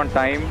nice on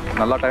time.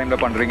 நல்லா டைம்ல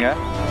பண்றீங்க.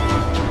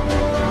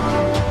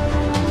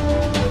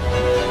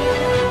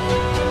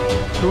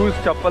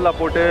 ஷூஸ் செப்பல்லாம்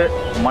போட்டு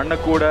மண்ணு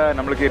கூட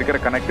நம்மளுக்கு இருக்கிற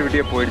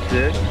கனெக்டிவிட்டியே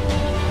போயிடுச்சு.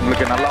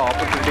 உங்களுக்கு நல்ல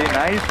opportunity.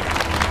 Nice.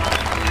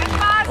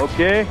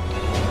 Okay,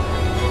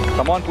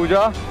 come on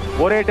Pooja,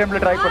 ஒரே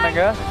டைம்ல ட்ரை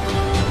பண்ணுங்க.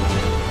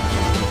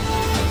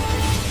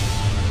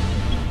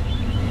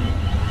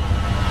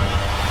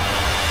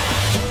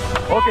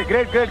 Okay,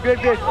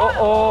 great.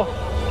 ஓ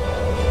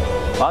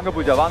வாங்க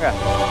பூஜா, வாங்க.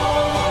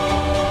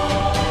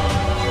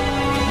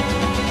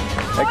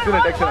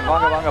 எக்ஸலென்ட்.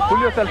 வாங்க.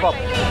 Pull yourself up.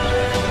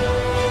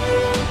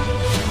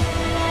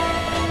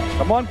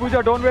 Come on Pooja,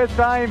 don't waste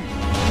time.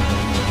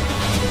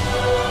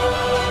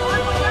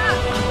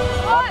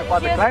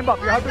 Climb up.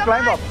 You have to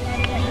climb up.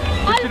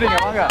 பிடிச்சிடுங்க,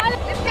 வாங்க.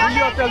 Pull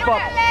yourself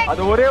up.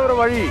 அது ஒரே ஒரு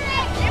வழி.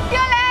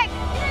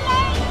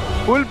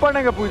 புல்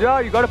பண்ணுங்க Pooja.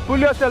 You got to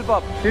pull yourself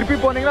up. திருப்பி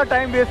போனீங்கன்னா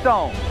டைம் வேஸ்ட்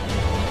ஆகும்.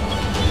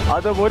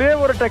 அது ஒரே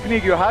ஒரு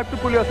technique. You have to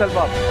pull yourself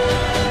up.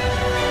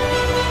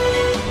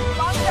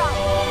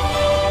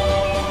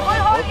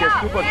 Okay,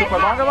 super.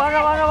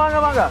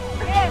 வாங்க.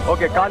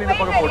 Okay, கால் இந்த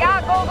பக்கம் போடு.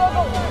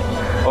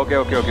 Okay.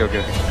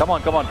 Come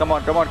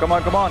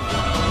on.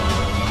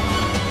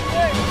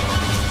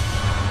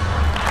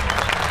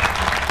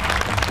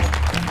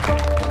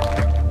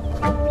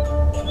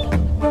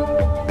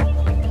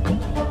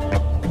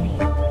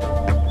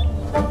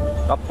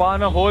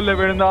 தப்பான ஹோல்ல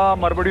விழுந்தா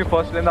மறுபடியும்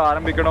ஃபர்ஸ்ட்ல இருந்து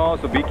ஆரம்பிக்கணும்.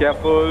 So be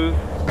careful.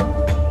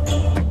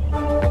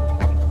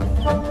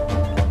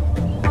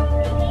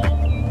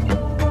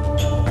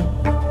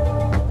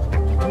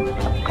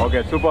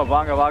 Okay, super.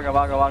 வாங்க.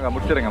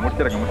 முடிச்சிருங்க.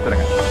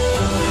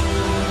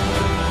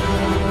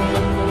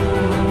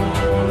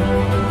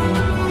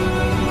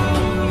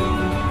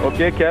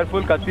 Okay,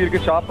 careful. கத்தி இருக்கு,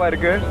 ஷார்ப்பா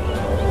இருக்கு.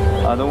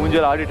 அந்த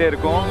ஊஞ்சல் ஆடிட்டே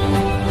இருக்கும்.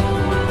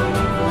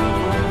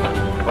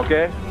 ஓகே,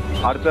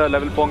 அடுத்த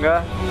லெவல் போங்க.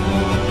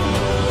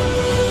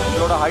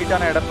 உங்களோட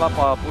ஹைட்டான இடம்லாம்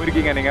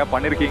போயிருக்கீங்க, நீங்க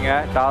பண்ணிருக்கீங்க.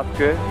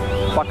 டாஸ்க்கு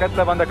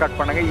பக்கத்துல வந்து கட்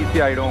பண்ணுங்க, ஈஸி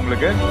ஆயிடும்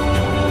உங்களுக்கு.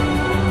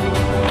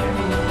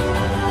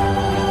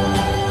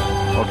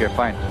 Okay,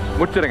 fine.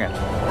 முடிச்சிருங்க.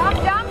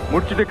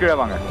 முடிச்சிட்டு கீழே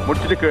வாங்க.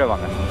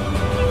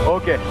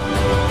 ஓகே,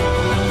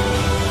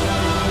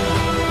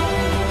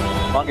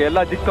 வாங்க.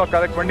 எல்லா ஜிக்ஸா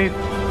கலெக்ட் பண்ணி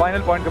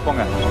ஃபைனல் பாயிண்ட்க்கு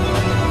போங்க.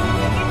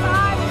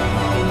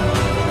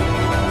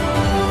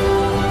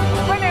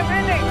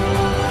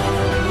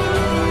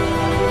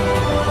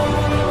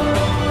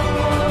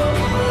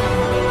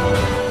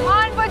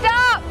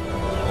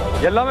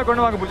 எல்லாமே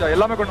கொண்டு வாங்க பூஜா.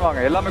 எல்லாமே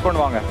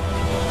கொண்டு வாங்க.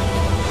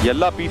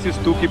 எல்லா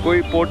பீசஸ் தூக்கி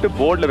போட்டு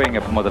போர்டில்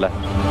வைங்க முதல்ல.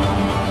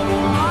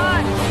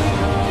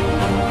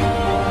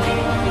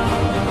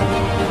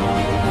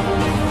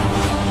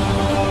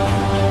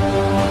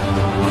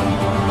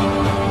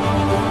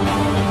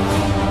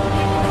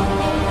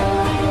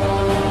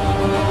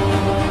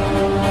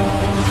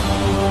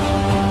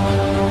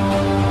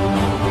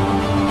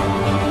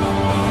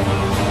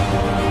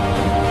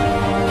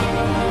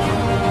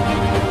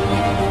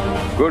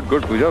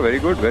 Good Pooja, very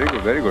good.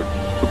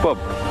 Superb.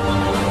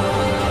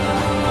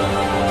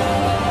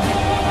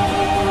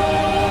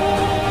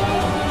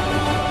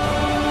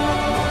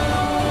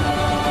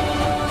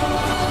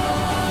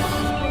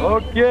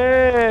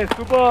 Okay,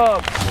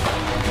 superb.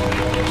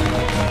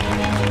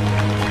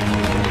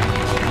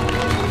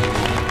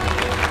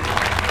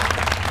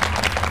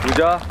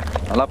 Pooja,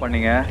 நல்லா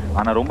பண்ணீங்க.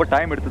 ஆனா ரொம்ப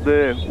டைம் எடுத்தது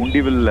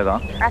உண்டிவில்ல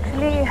தான்.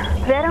 ஆக்சுவலி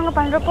வேறவங்க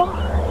பண்றப்போ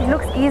it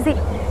looks easy.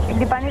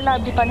 இப்படி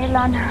பண்ணிடலாம்.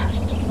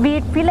 We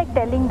feel like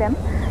telling them,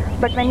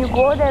 but when you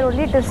go there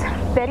only it is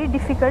very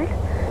difficult.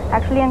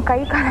 Actually என் கை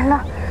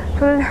காலெல்லாம்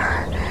full.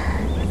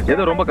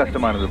 எது ரொம்ப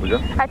கஷ்டமா இருந்தது Pooja?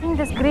 I think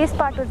this grease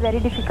part was very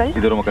difficult.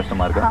 இது ரொம்ப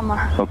கஷ்டமா இருக்கா? ஆமா.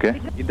 Okay.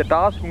 இந்த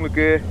டாஸ்க்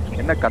உங்களுக்கு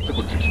என்ன கத்து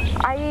கொடுத்துச்சு?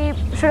 I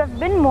should have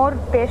been more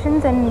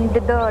patient and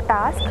did the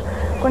task.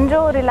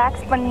 கொஞ்சம்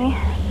ரிலாக்ஸ் பண்ணி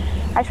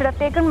I should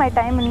have taken my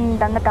time and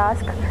done the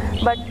task.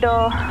 But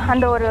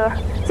அந்த ஒரு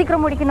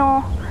சீக்கிரம்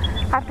முடிக்கணும்,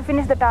 I have to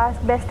finish the task,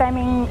 best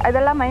timing,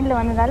 அதெல்லாம் மைண்ட்ல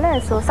வந்ததால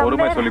so somewhere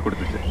பொறுமை சொல்லி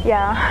கொடுத்துச்சு.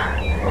 Yeah.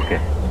 Okay.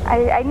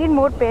 I need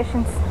more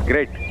patience.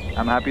 Great.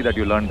 I'm happy that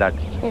you learned that.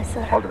 Yes,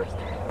 sir. All the best.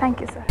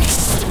 Thank you, sir.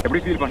 எப்படி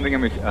feel பண்ணுறீங்க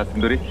miss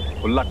Sindhuri?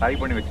 ஃபுல்லாக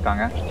type பண்ணி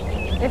வச்சுட்டாங்க.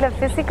 இல்லை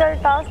ஃபிசிக்கல்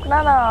டாஸ்க்னா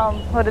நான்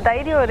ஒரு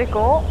தைரியம்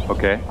இருக்கும்.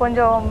 ஓகே.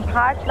 கொஞ்சம்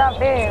ஹார்ட்லாம்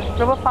அப்படியே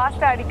ரொம்ப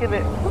ஃபாஸ்ட்டாக அடிக்குது.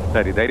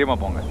 சரி, தைரியமாக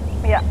போங்க.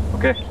 யா.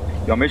 Okay.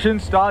 Your mission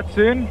starts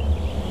in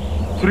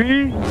 3,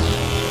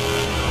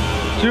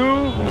 2,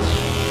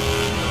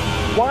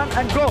 1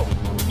 and go.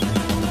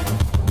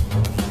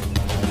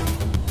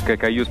 Okay,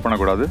 guy use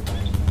பண்ணக்கூடாது.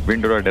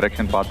 விண்டோட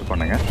டைரக்ஷன் பார்த்து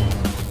பண்ணுங்க.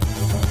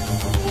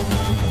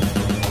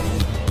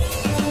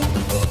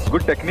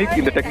 Good technique.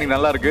 இந்த டெக்னிக்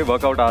நல்லா இருக்கு.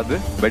 ஒர்க் அவுட் ஆகுது.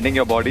 Bending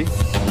your body.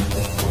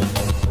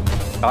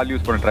 Call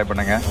use பண்ண ட்ரை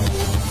பண்ணுங்க.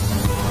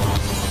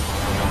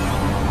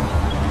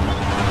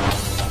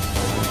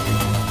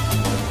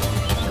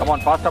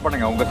 கமான், ஃபாஸ்டா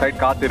பண்ணுங்க. உங்க சைடு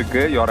காத்து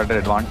இருக்கு. You are at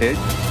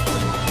advantage.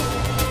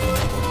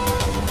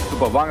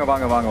 Super. வாங்க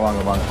வாங்க வாங்க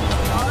வாங்க வாங்க.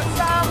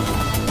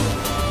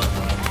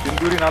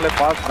 சிந்துரினாலே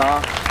ஃபாஸ்ட் தான்.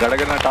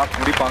 கடகடன டாஸ்க்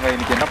முடிப்பாங்க.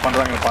 இன்னைக்கு என்ன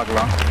பண்றாங்கன்னு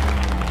பார்க்கலாம்.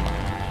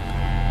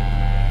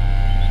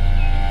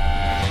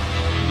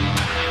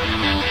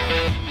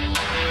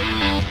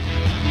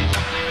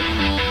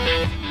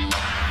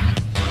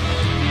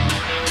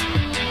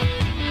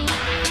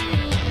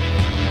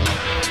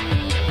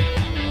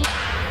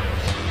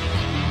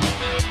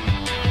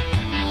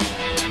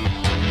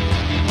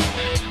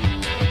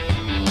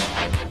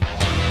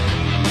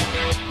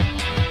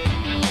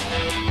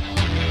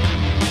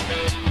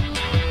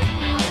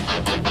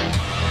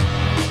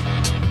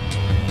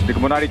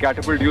 இதுக்கு முன்னாடி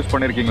கேட்டபிள்ட் யூஸ்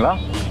பண்ணிருக்கீங்களா?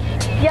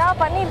 யா,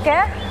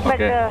 பண்ணியிருக்கேன்.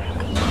 பட்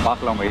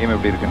பார்க்கலாம் உங்க எய்ம்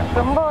எப்படி இருக்குன்னு.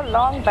 ரொம்ப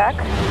லாங்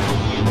பேக்.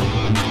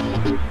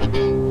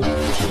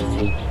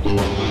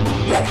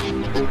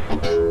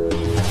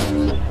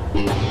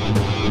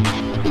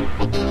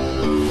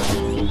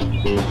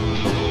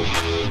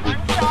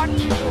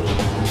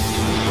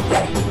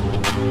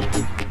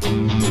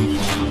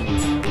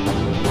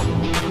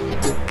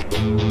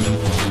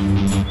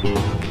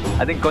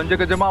 ஐ திங்க்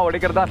கொஞ்சம் கொஞ்சமா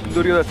உடைக்கிறதா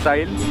சிந்துரியோட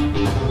ஸ்டைல்.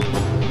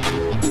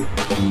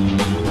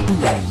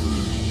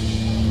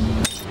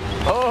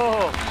 ஓ,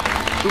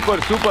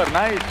 சூப்பர் சூப்பர்,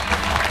 நைஸ்.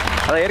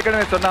 அதை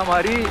ஏற்கனவே சொன்ன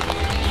மாதிரி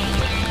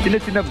சின்ன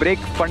சின்ன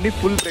பிரேக் பண்ணி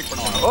ஃபுல் பிரேக்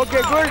பண்ணுவாங்க.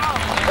 Okay, good,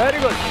 very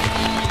good.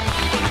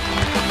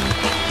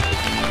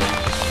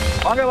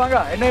 வாங்க வாங்க,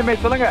 என்ன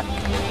இமேஜ் சொல்லுங்க,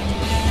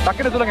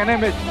 டக்குன்னு சொல்லுங்க. என்ன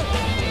image?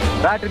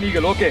 Rod and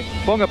eagle. Okay,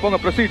 போங்க போங்க,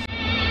 ப்ரொசீட்.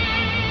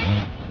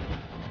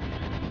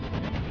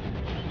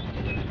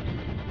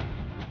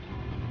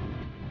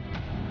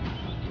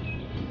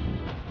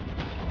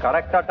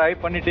 கரெக்டா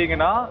டைப்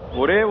பண்ணிட்டீங்கன்னா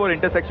ஒரே ஒரு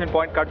இன்டர்செக்ஷன்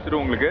பாயிண்ட்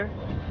கிடைச்சிடும் உங்களுக்கு.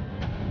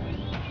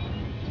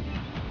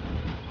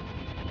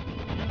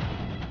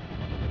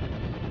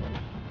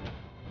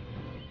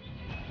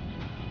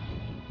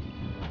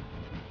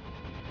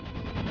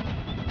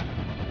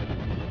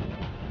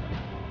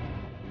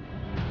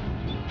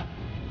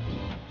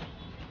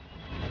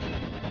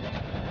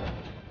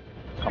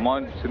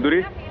 கமான்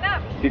சிந்துரி,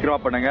 சீக்கிரமா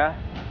பண்ணுங்க.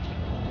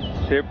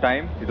 Save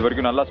time. இது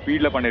வரைக்கும் நல்லா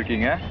ஸ்பீட்ல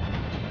பண்ணிருக்கீங்க.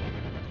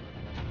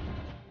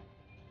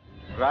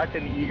 Rat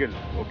and eagle.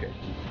 Okay.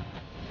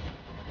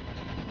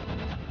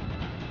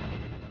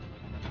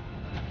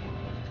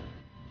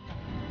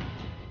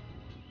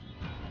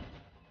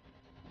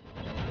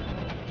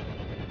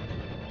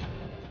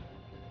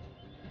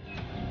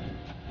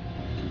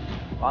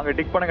 வாங்க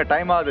டிக் பண்ணுங்க,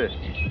 டைம் ஆகுது.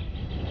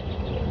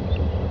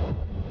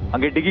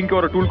 அங்க டிக்கிங்க்கு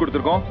ஒரு டூல்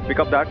கொடுத்துருக்கோம்.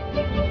 Pick up that.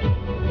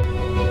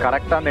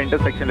 கரெக்டா அந்த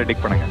இன்டர்செக்ஷன்ல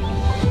டிக் பண்ணுங்க.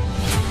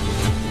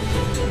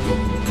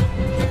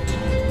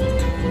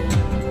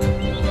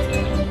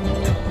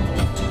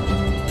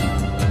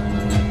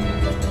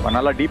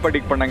 நல்லா டீப்பா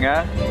டிக் பண்ணுங்க.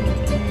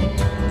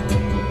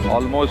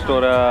 ஆல்மோஸ்ட்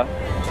ஒரு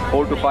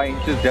 4 to 5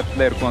 inches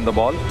டெப்த்ல இருக்கும் அந்த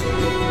பால்.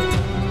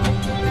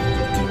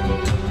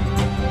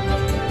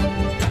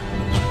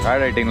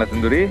 டயர்ட் ஆயிட்டீங்களா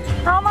சிந்துரி?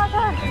 ஆமா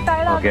sir,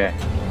 tired. Okay,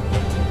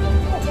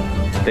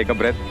 take a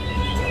breadth.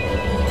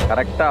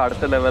 கரெக்டா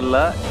அடுத்த லெவல்ல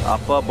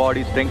அப்பர்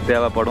பாடி ஸ்ட்ரெங்த்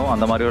தேவைப்படும்.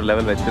 அந்த மாதிரி ஒரு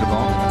லெவல்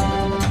வச்சிருக்கோம்.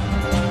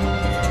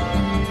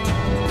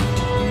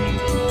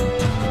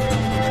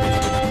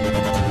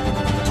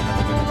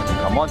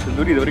 கமான்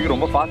சிந்துரி, இது வரைக்கும்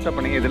ரொம்ப ஃபாஸ்டா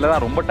பண்ணீங்க. இதுல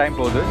தான் ரொம்ப டைம்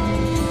போகுது.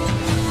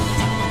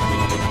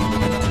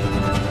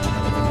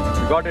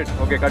 You got it.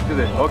 Okay,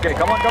 கட்சுது. Okay,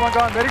 come on, come on,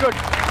 come on. Very good.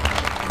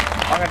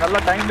 வாங்க, நல்ல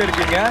டைம்ல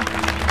இருக்கீங்க.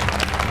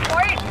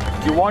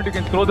 You want, you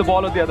can throw the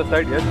ball on the other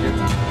side. Yes, yes.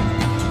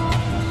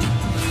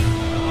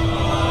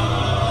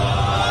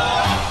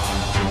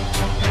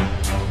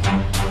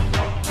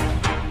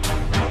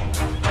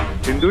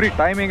 Sindhuri,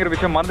 டைமிங்கிற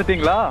விஷயம்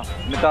மறந்துட்டீங்களா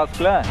இந்த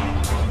டாஸ்க்ல?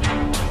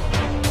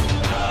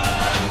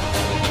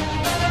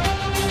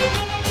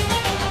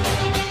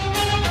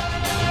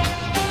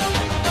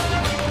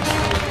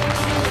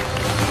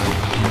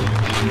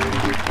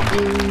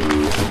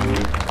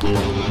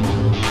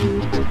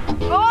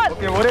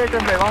 ஓகே, ஒரே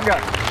டைம்ல வாங்க.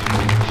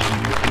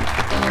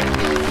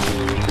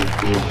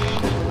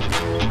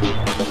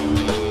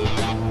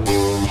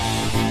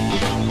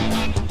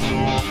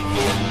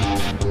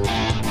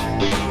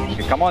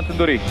 Come on,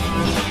 Sinduri.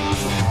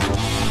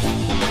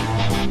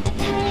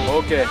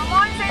 Okay.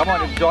 Come on,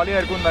 it's jolly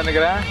இருக்கும்னு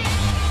நினைக்கிறேன்.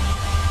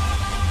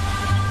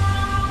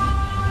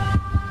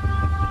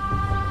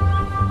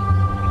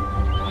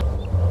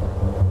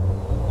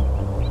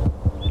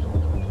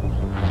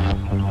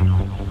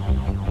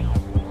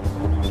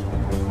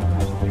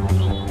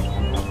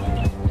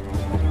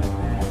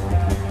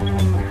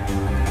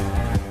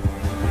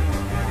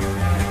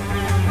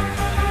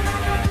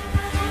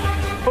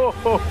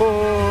 நைஸ்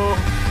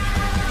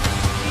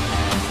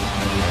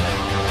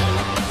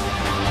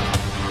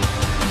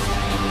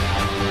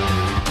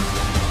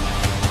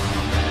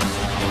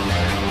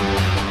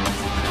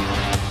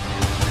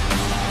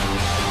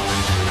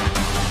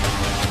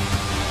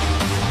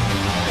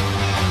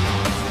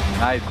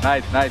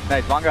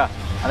வாங்க.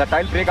 அந்த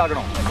டைல் பிரேக்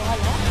ஆகணும்.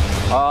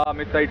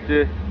 மிஸ் ஆயிடுச்சு.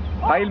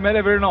 டைல்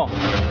மேலே விழணும்.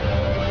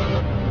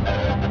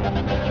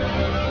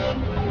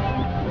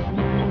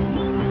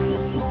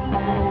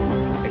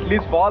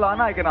 Please fall on,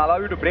 I can allow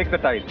you to break the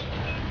tile.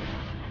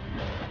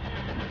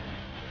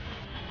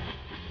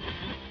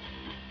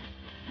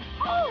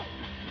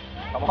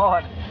 Come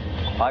on.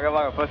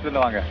 வாங்க first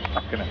இருந்து வாங்க.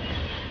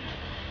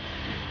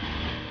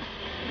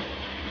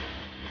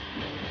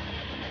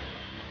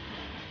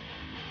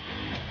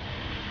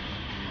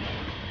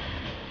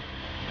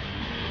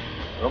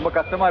 ரொம்ப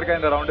கஷ்டமா இருக்கா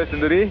இந்த ரவுண்ட்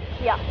சிந்துரி?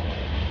 யா.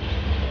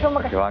 ரொம்ப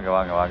கஷ்டம்.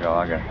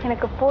 வாங்க.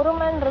 எனக்கு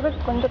பொறுமைன்றது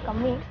கொஞ்சம்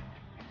கம்மி.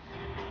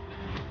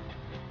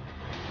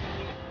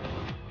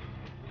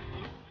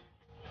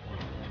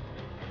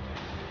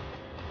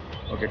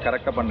 ஓகே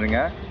கரெக்டாக பண்ணுறீங்க.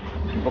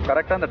 இப்போ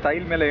கரெக்டாக அந்த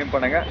டைல் மேலே எய்ம்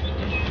பண்ணுங்க.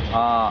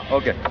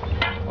 Okay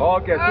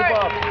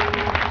super.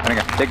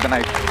 பண்ணுங்க. Take the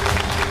knife.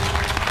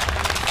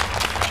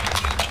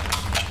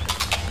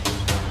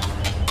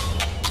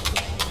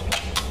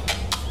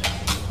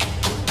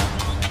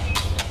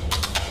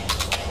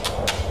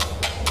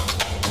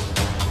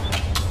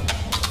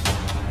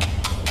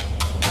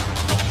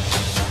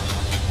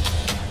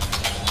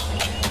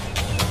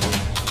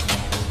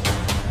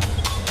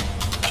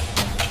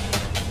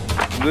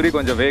 சுந்தரி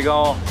கொஞ்சம்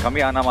வேகம்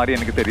கம்மியான மாதிரி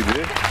எனக்கு தெரியுது.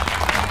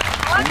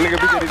 உங்களுக்கு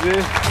எப்படி தெரியுது?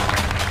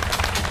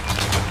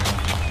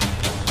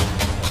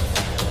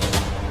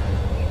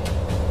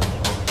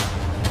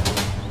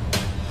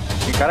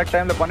 நீ கரெக்ட்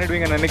டைம்ல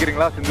பண்ணிடுவீங்கன்னு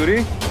நினைக்கிறீங்களா Sindhuri?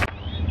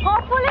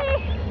 Hopefully,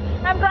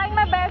 I'm trying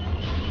my best.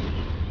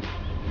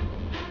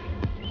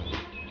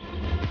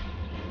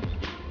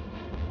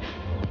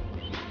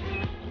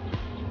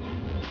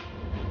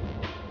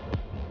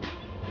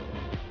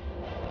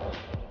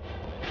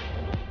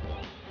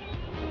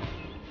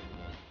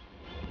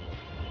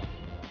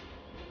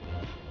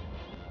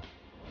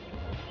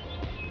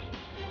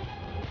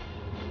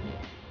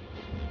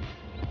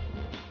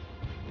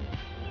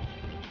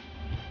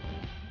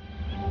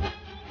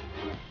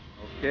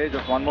 Okay,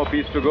 just one more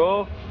piece to go.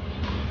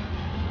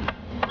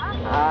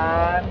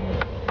 And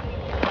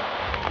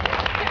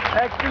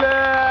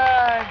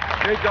excellent!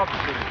 Great job,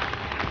 Sundari.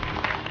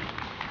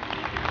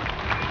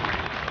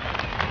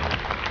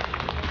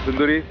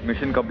 Sundari,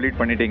 mission complete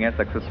பண்ணிட்டீங்க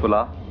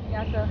சக்சஸ்ஃபுல்லா.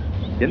 யா சார்.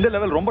 எந்த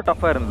லெவல் ரொம்ப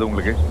டஃப்பா இருந்தது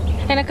உங்களுக்கு?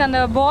 எனக்கு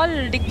அந்த பால்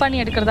டிக்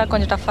பண்ணி எடுக்கிறதா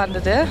கொஞ்சம் டஃப்பாக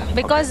இருந்தது.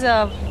 பிகாஸ்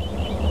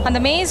அந்த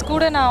மேஸ்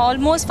கூட நான்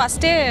ஆல்மோஸ்ட்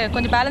ஃபஸ்ட்டே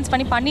கொஞ்சம் பேலன்ஸ்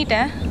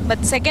பண்ணிட்டேன்.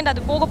 பட் செகண்ட்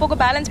அது போக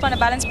பேலன்ஸ்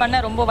பண்ண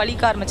ரொம்ப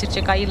வலிக்க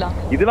ஆரம்பிச்சிருச்சு கையெல்லாம்.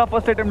 இதெல்லாம்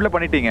ஃபர்ஸ்ட் அட்டெம்ப்ட்ல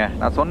பண்ணிட்டீங்க.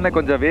 நான் சொன்னேன்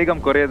கொஞ்சம்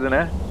வேகம்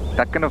குறையுதுன்னு.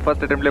 டக்குன்னு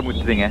ஃபர்ஸ்ட் அட்டெம்ப்ட்ல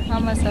முடிச்சிட்டீங்க.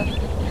 ஆமாம் sir.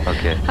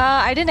 Okay.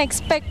 I didn't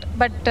expect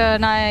but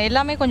நான்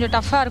எல்லாமே கொஞ்சம்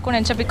டஃப்பாக இருக்கும்னு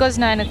நினச்சேன்.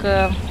 பிகாஸ் நான் எனக்கு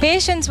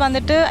பேஷன்ஸ்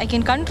வந்துட்டு ஐ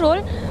கேன்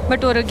கண்ட்ரோல்.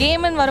 பட் ஒரு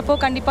கேம்னு வரப்போ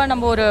கண்டிப்பாக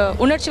நம்ம ஒரு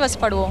உணர்ச்சி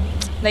வசப்படுவோம்.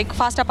 லைக்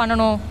ஃபாஸ்ட்டாக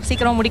பண்ணணும்,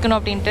 சீக்கிரம் முடிக்கணும்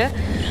அப்படின்ட்டு.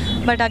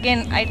 But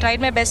again I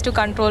tried my best to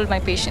control my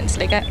patience.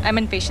 Like I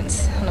mean patience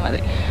அந்த மாதிரி.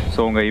 ஸோ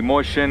உங்கள்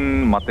இமோஷன்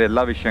மற்ற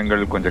எல்லா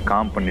விஷயங்கள் கொஞ்சம்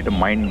காம் பண்ணிவிட்டு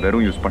மைண்ட்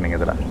வெறும் யூஸ் பண்ணிங்க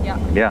இதில்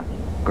இல்லையா?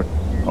 குட்.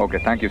 ஓகே,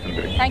 தேங்க்யூ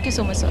சுந்தரி. Thank you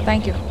so much sir.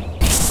 Thank you.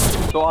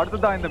 So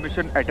அடுத்ததான் இந்த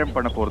மிஷன் அட்டெம்ப்ட்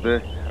பண்ண போகிறது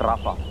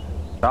ராஃபா.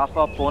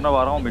 போன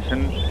வாரம்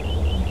மிஷன்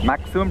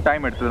மேக்ஸிமம்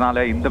டைம்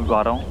எடுத்ததுனால இந்த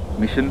வாரம்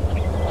மிஷன்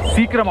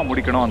சீக்கிரமாக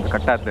முடிக்கணும் அந்த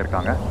கட்டாயத்தில்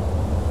இருக்காங்க.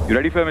 You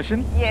ready for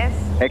mission? Yes.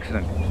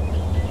 Excellent.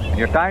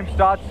 Your time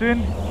starts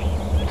in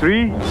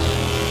 3,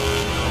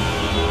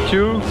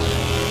 2,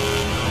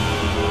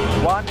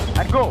 1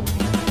 and go.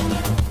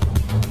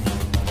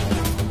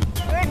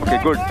 Okay,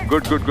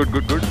 good.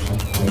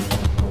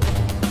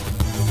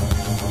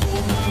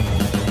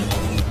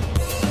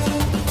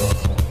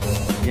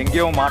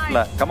 எங்கேயும் மாட்டல.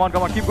 Come on,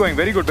 keep going.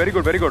 Very good.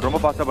 ரொம்ப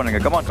ஃபாஸ்டா பண்ணுங்க.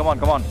 Come on.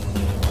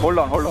 Hold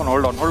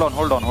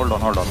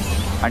on.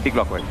 Anti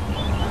clockwise.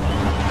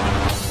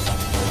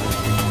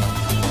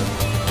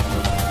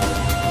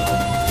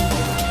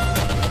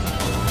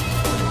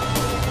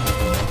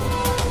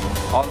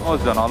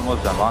 Almost done.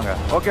 வாங்க.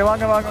 Okay,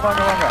 வாங்க.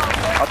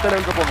 அத்த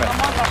லெவலுக்கு போங்க.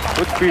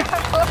 Good speed.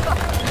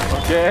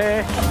 Okay.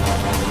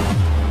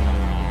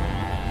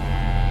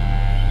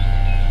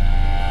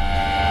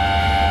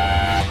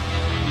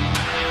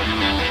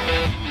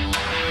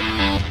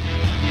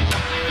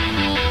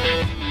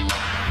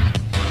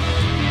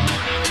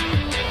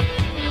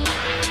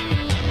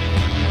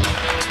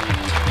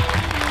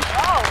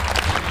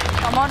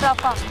 Come on,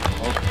 Rafa.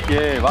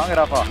 Okay, வாங்க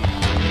ராஃபா.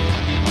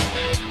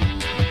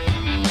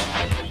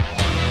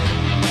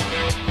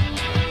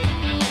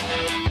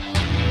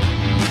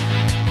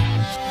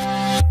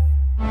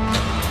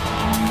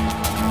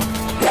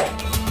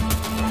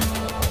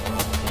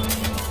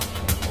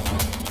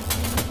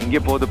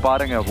 இங்கே போது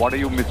பாருங்க. What are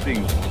you missing?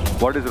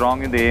 What is wrong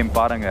in the aim?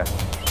 பாருங்க.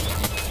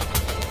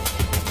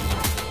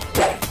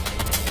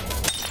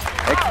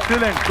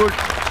 Excellent, good.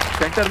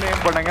 சென்டர்ல aim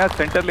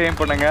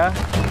பண்ணுங்க.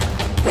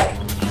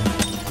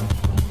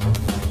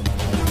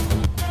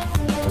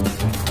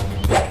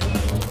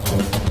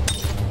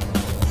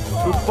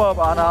 Superb,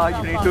 Anna.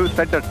 You need to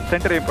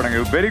center aim பண்ணுங்க.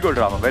 Very good,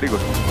 Rama. Very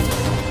good.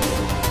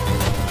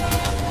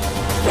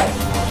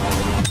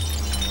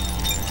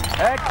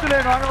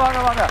 Excellent.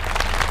 வாங்க.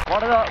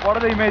 What are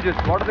the images?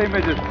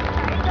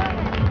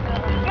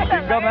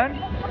 Come and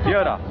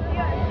here.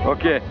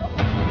 Okay.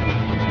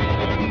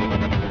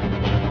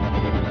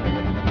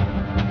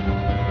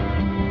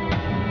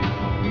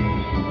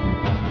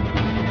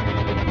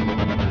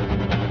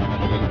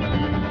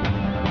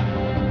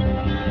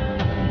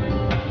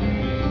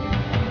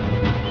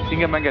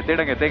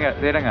 இங்க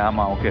தேடுங்க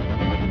ஆமா okay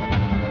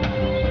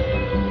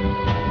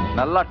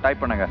நல்லா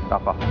type பண்ணுங்க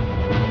தாப்பா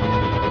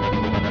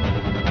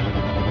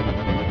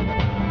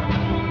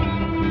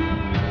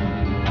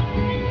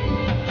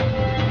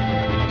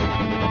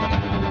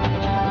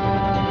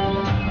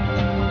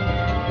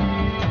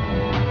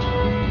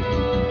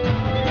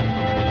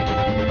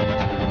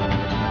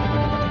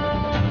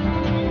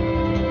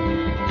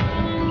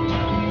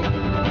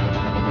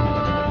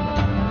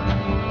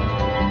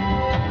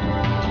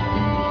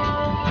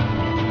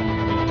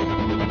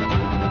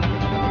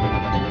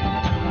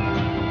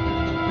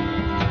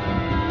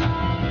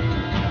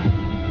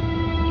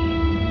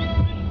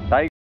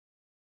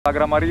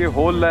ஆகிற மாதிரி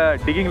ஹோல்ல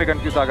டிகிங்ல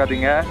கன்ஃபியூஸ்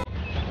ஆகாதீங்க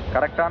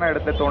கரெக்டான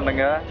இடத்துல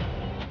தோண்டுங்க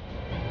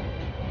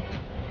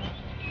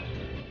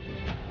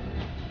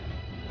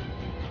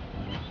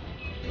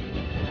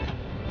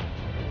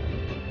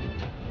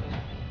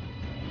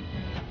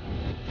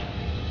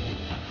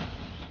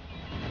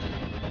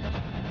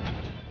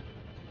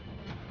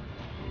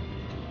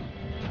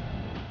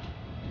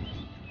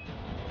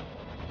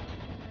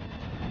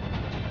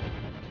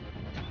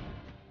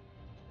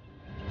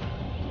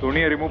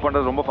துணியை ரிமூவ்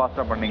பண்றது ரொம்ப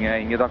ஃபாஸ்டா பண்ணீங்க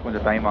இங்க தான்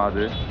கொஞ்சம் டைம்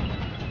ஆகுது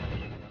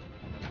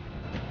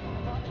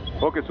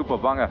ஓகே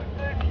சூப்பர் வாங்க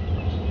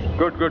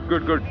could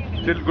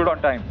still good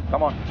on time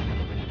come on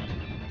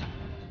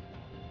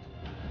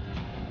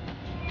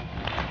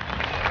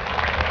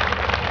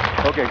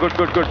okay good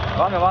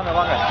வாங்க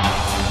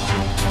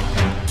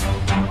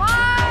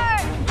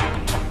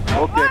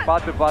ஓகே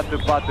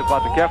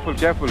பார்த்து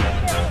careful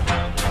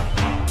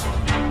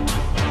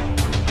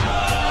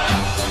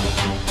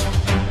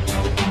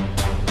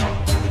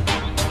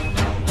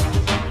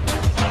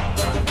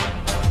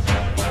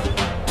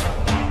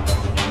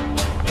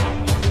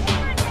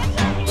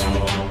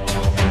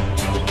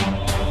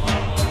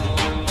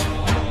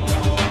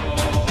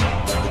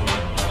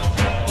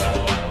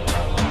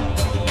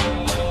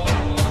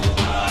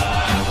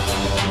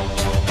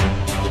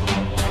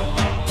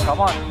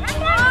Come on.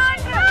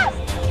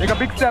 Make a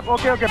big step.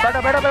 Okay.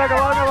 Better.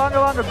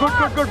 Vaanga.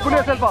 Good. Pull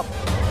yourself up.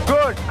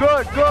 Good.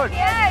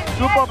 Yes.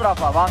 Super,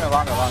 Rafa. Vaanga.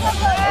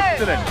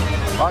 Excellent.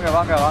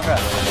 Vaanga.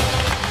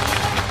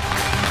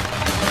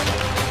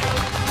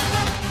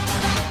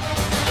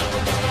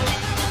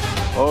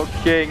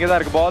 Okay, inge da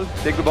irukku ball.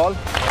 Take the ball.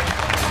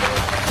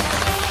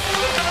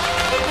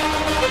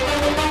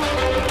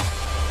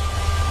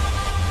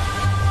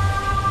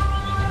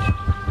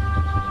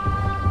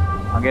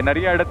 அங்கே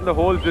நிறைய இடத்துல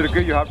holes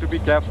இருக்கு you have to be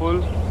careful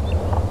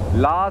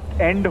last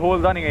end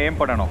whole தான் நீங்க aim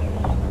பண்ணணும்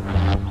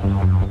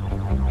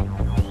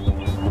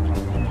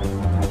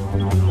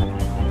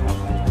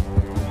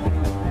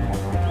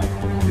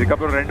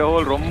இதுக்கப்புறம் ரெண்டு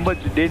whole ரொம்ப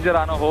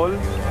டேஞ்சரான ஹோல்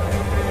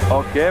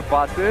ஓகே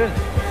பார்த்து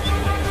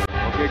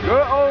okay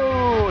go O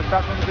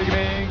start from the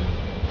beginning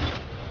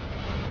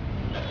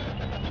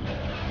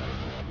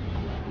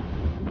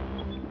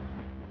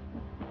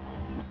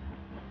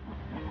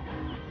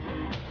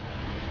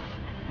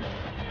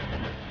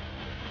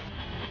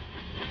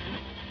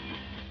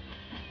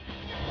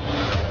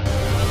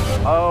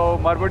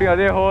மறுபடியும்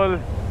அதே ஹோல்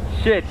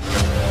ஷிட்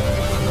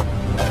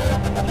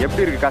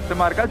எப்படி இருக்கு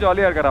கஷ்டமா இருக்கா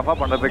ஜாலியா இருக்கா ரஃபா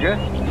பண்றதுக்கு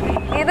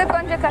இது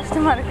கொஞ்சம்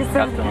கஷ்டமா இருக்கு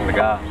சார் கஷ்டமா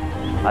இருக்கா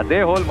அதே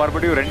ஹோல்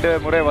மறுபடியும் 2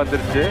 முறை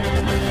வந்துருச்சு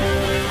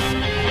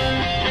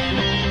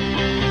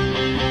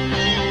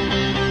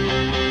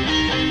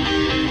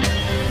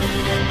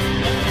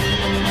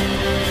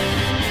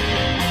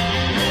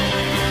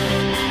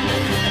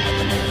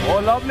ஓ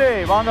லவ்லி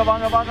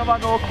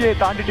வாங்க ஓகே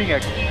தாண்டிட்டீங்க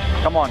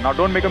கம் ஆன் நவ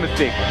don't make a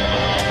mistake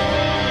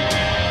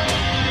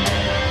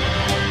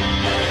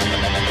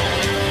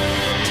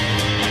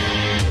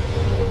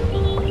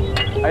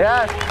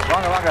Yes,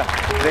 வாங்க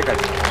break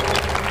it.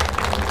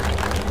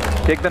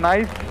 Take the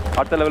knife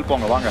அடுத்த லெவல்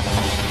போங்க வாங்க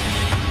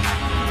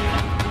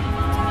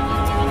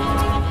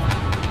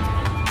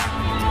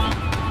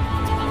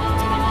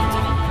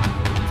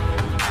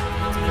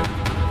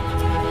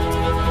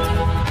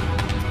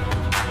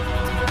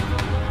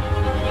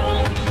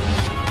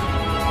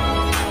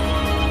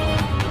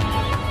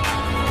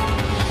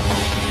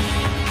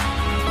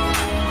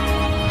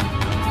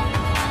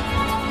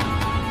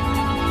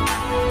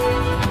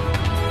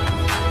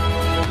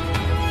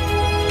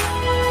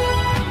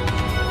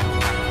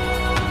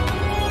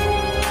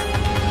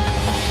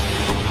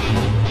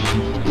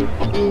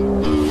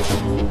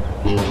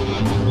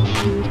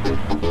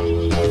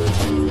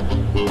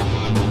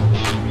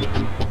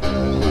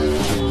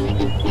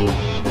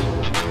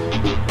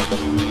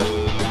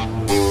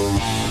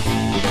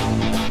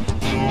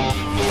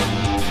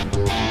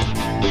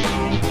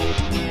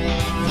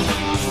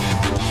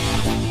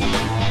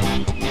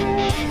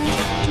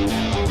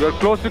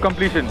close to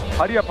completion.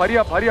 Hurry up, hurry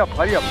up, hurry up,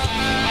 hurry up.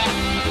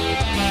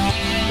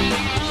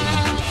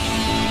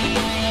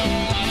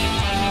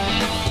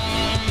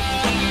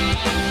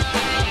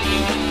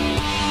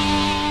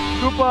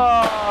 Super!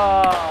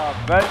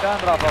 Well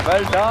done, Rafa,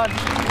 well done.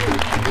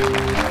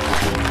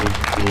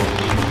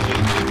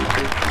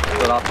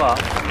 So, Rafa,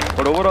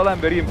 but overall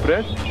I'm very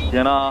impressed.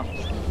 ஏன்னா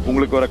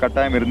உங்களுக்கு ஒரு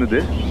கட்டாயம் இருந்தது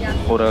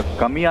ஒரு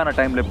கம்மியான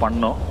டைம்ல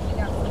பண்ணோம்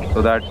so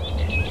that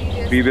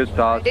previous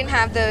task I didn't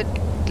have the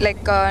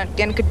like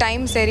எனக்கு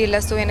டைம் சரியில்லை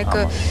ஸோ எனக்கு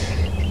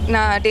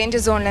நான்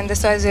டேஞ்சர் ஜோன்ல இருந்தேன்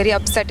so I was very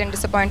upset and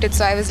disappointed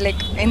so I was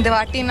like இந்த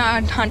வாட்டி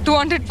நான்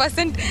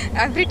 200%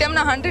 every time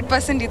நான்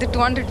 100% இது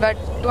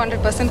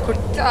 200%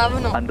 கொடுத்து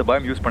ஆகணும். அந்த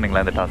பயம் யூஸ்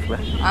பண்ணீங்களா இந்த டாஸ்க்ல?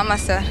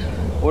 ஆமாம் சார்.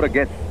 ஒரு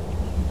கெஸ்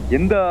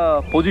எந்த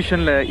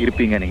பொசிஷன்ல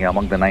இருப்பீங்க நீங்க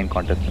among the 9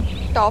 contestants?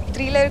 டாப்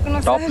 3ல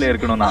இருக்கணும் சார். டாப்ல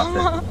இருக்கணும்னு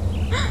ஆசை.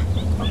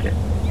 Okay,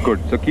 good.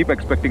 So keep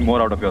expecting more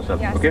out of yourself.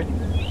 Yes. Okay,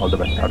 all the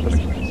best. God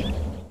bless.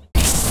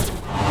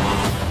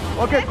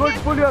 Okay, good.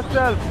 Pull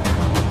yourself.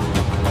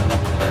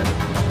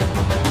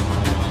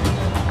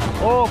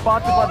 Oh,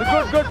 path.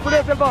 Good, good. Pull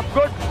yourself up.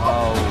 Good.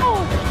 Wow.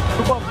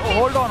 Super.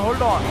 Oh,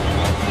 hold on.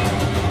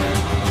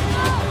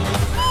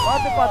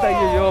 Path.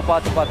 Ayyo,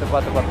 path.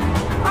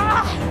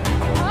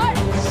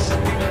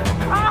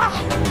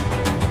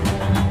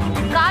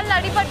 கால்ல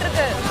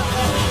அடிபட்டிருக்கு.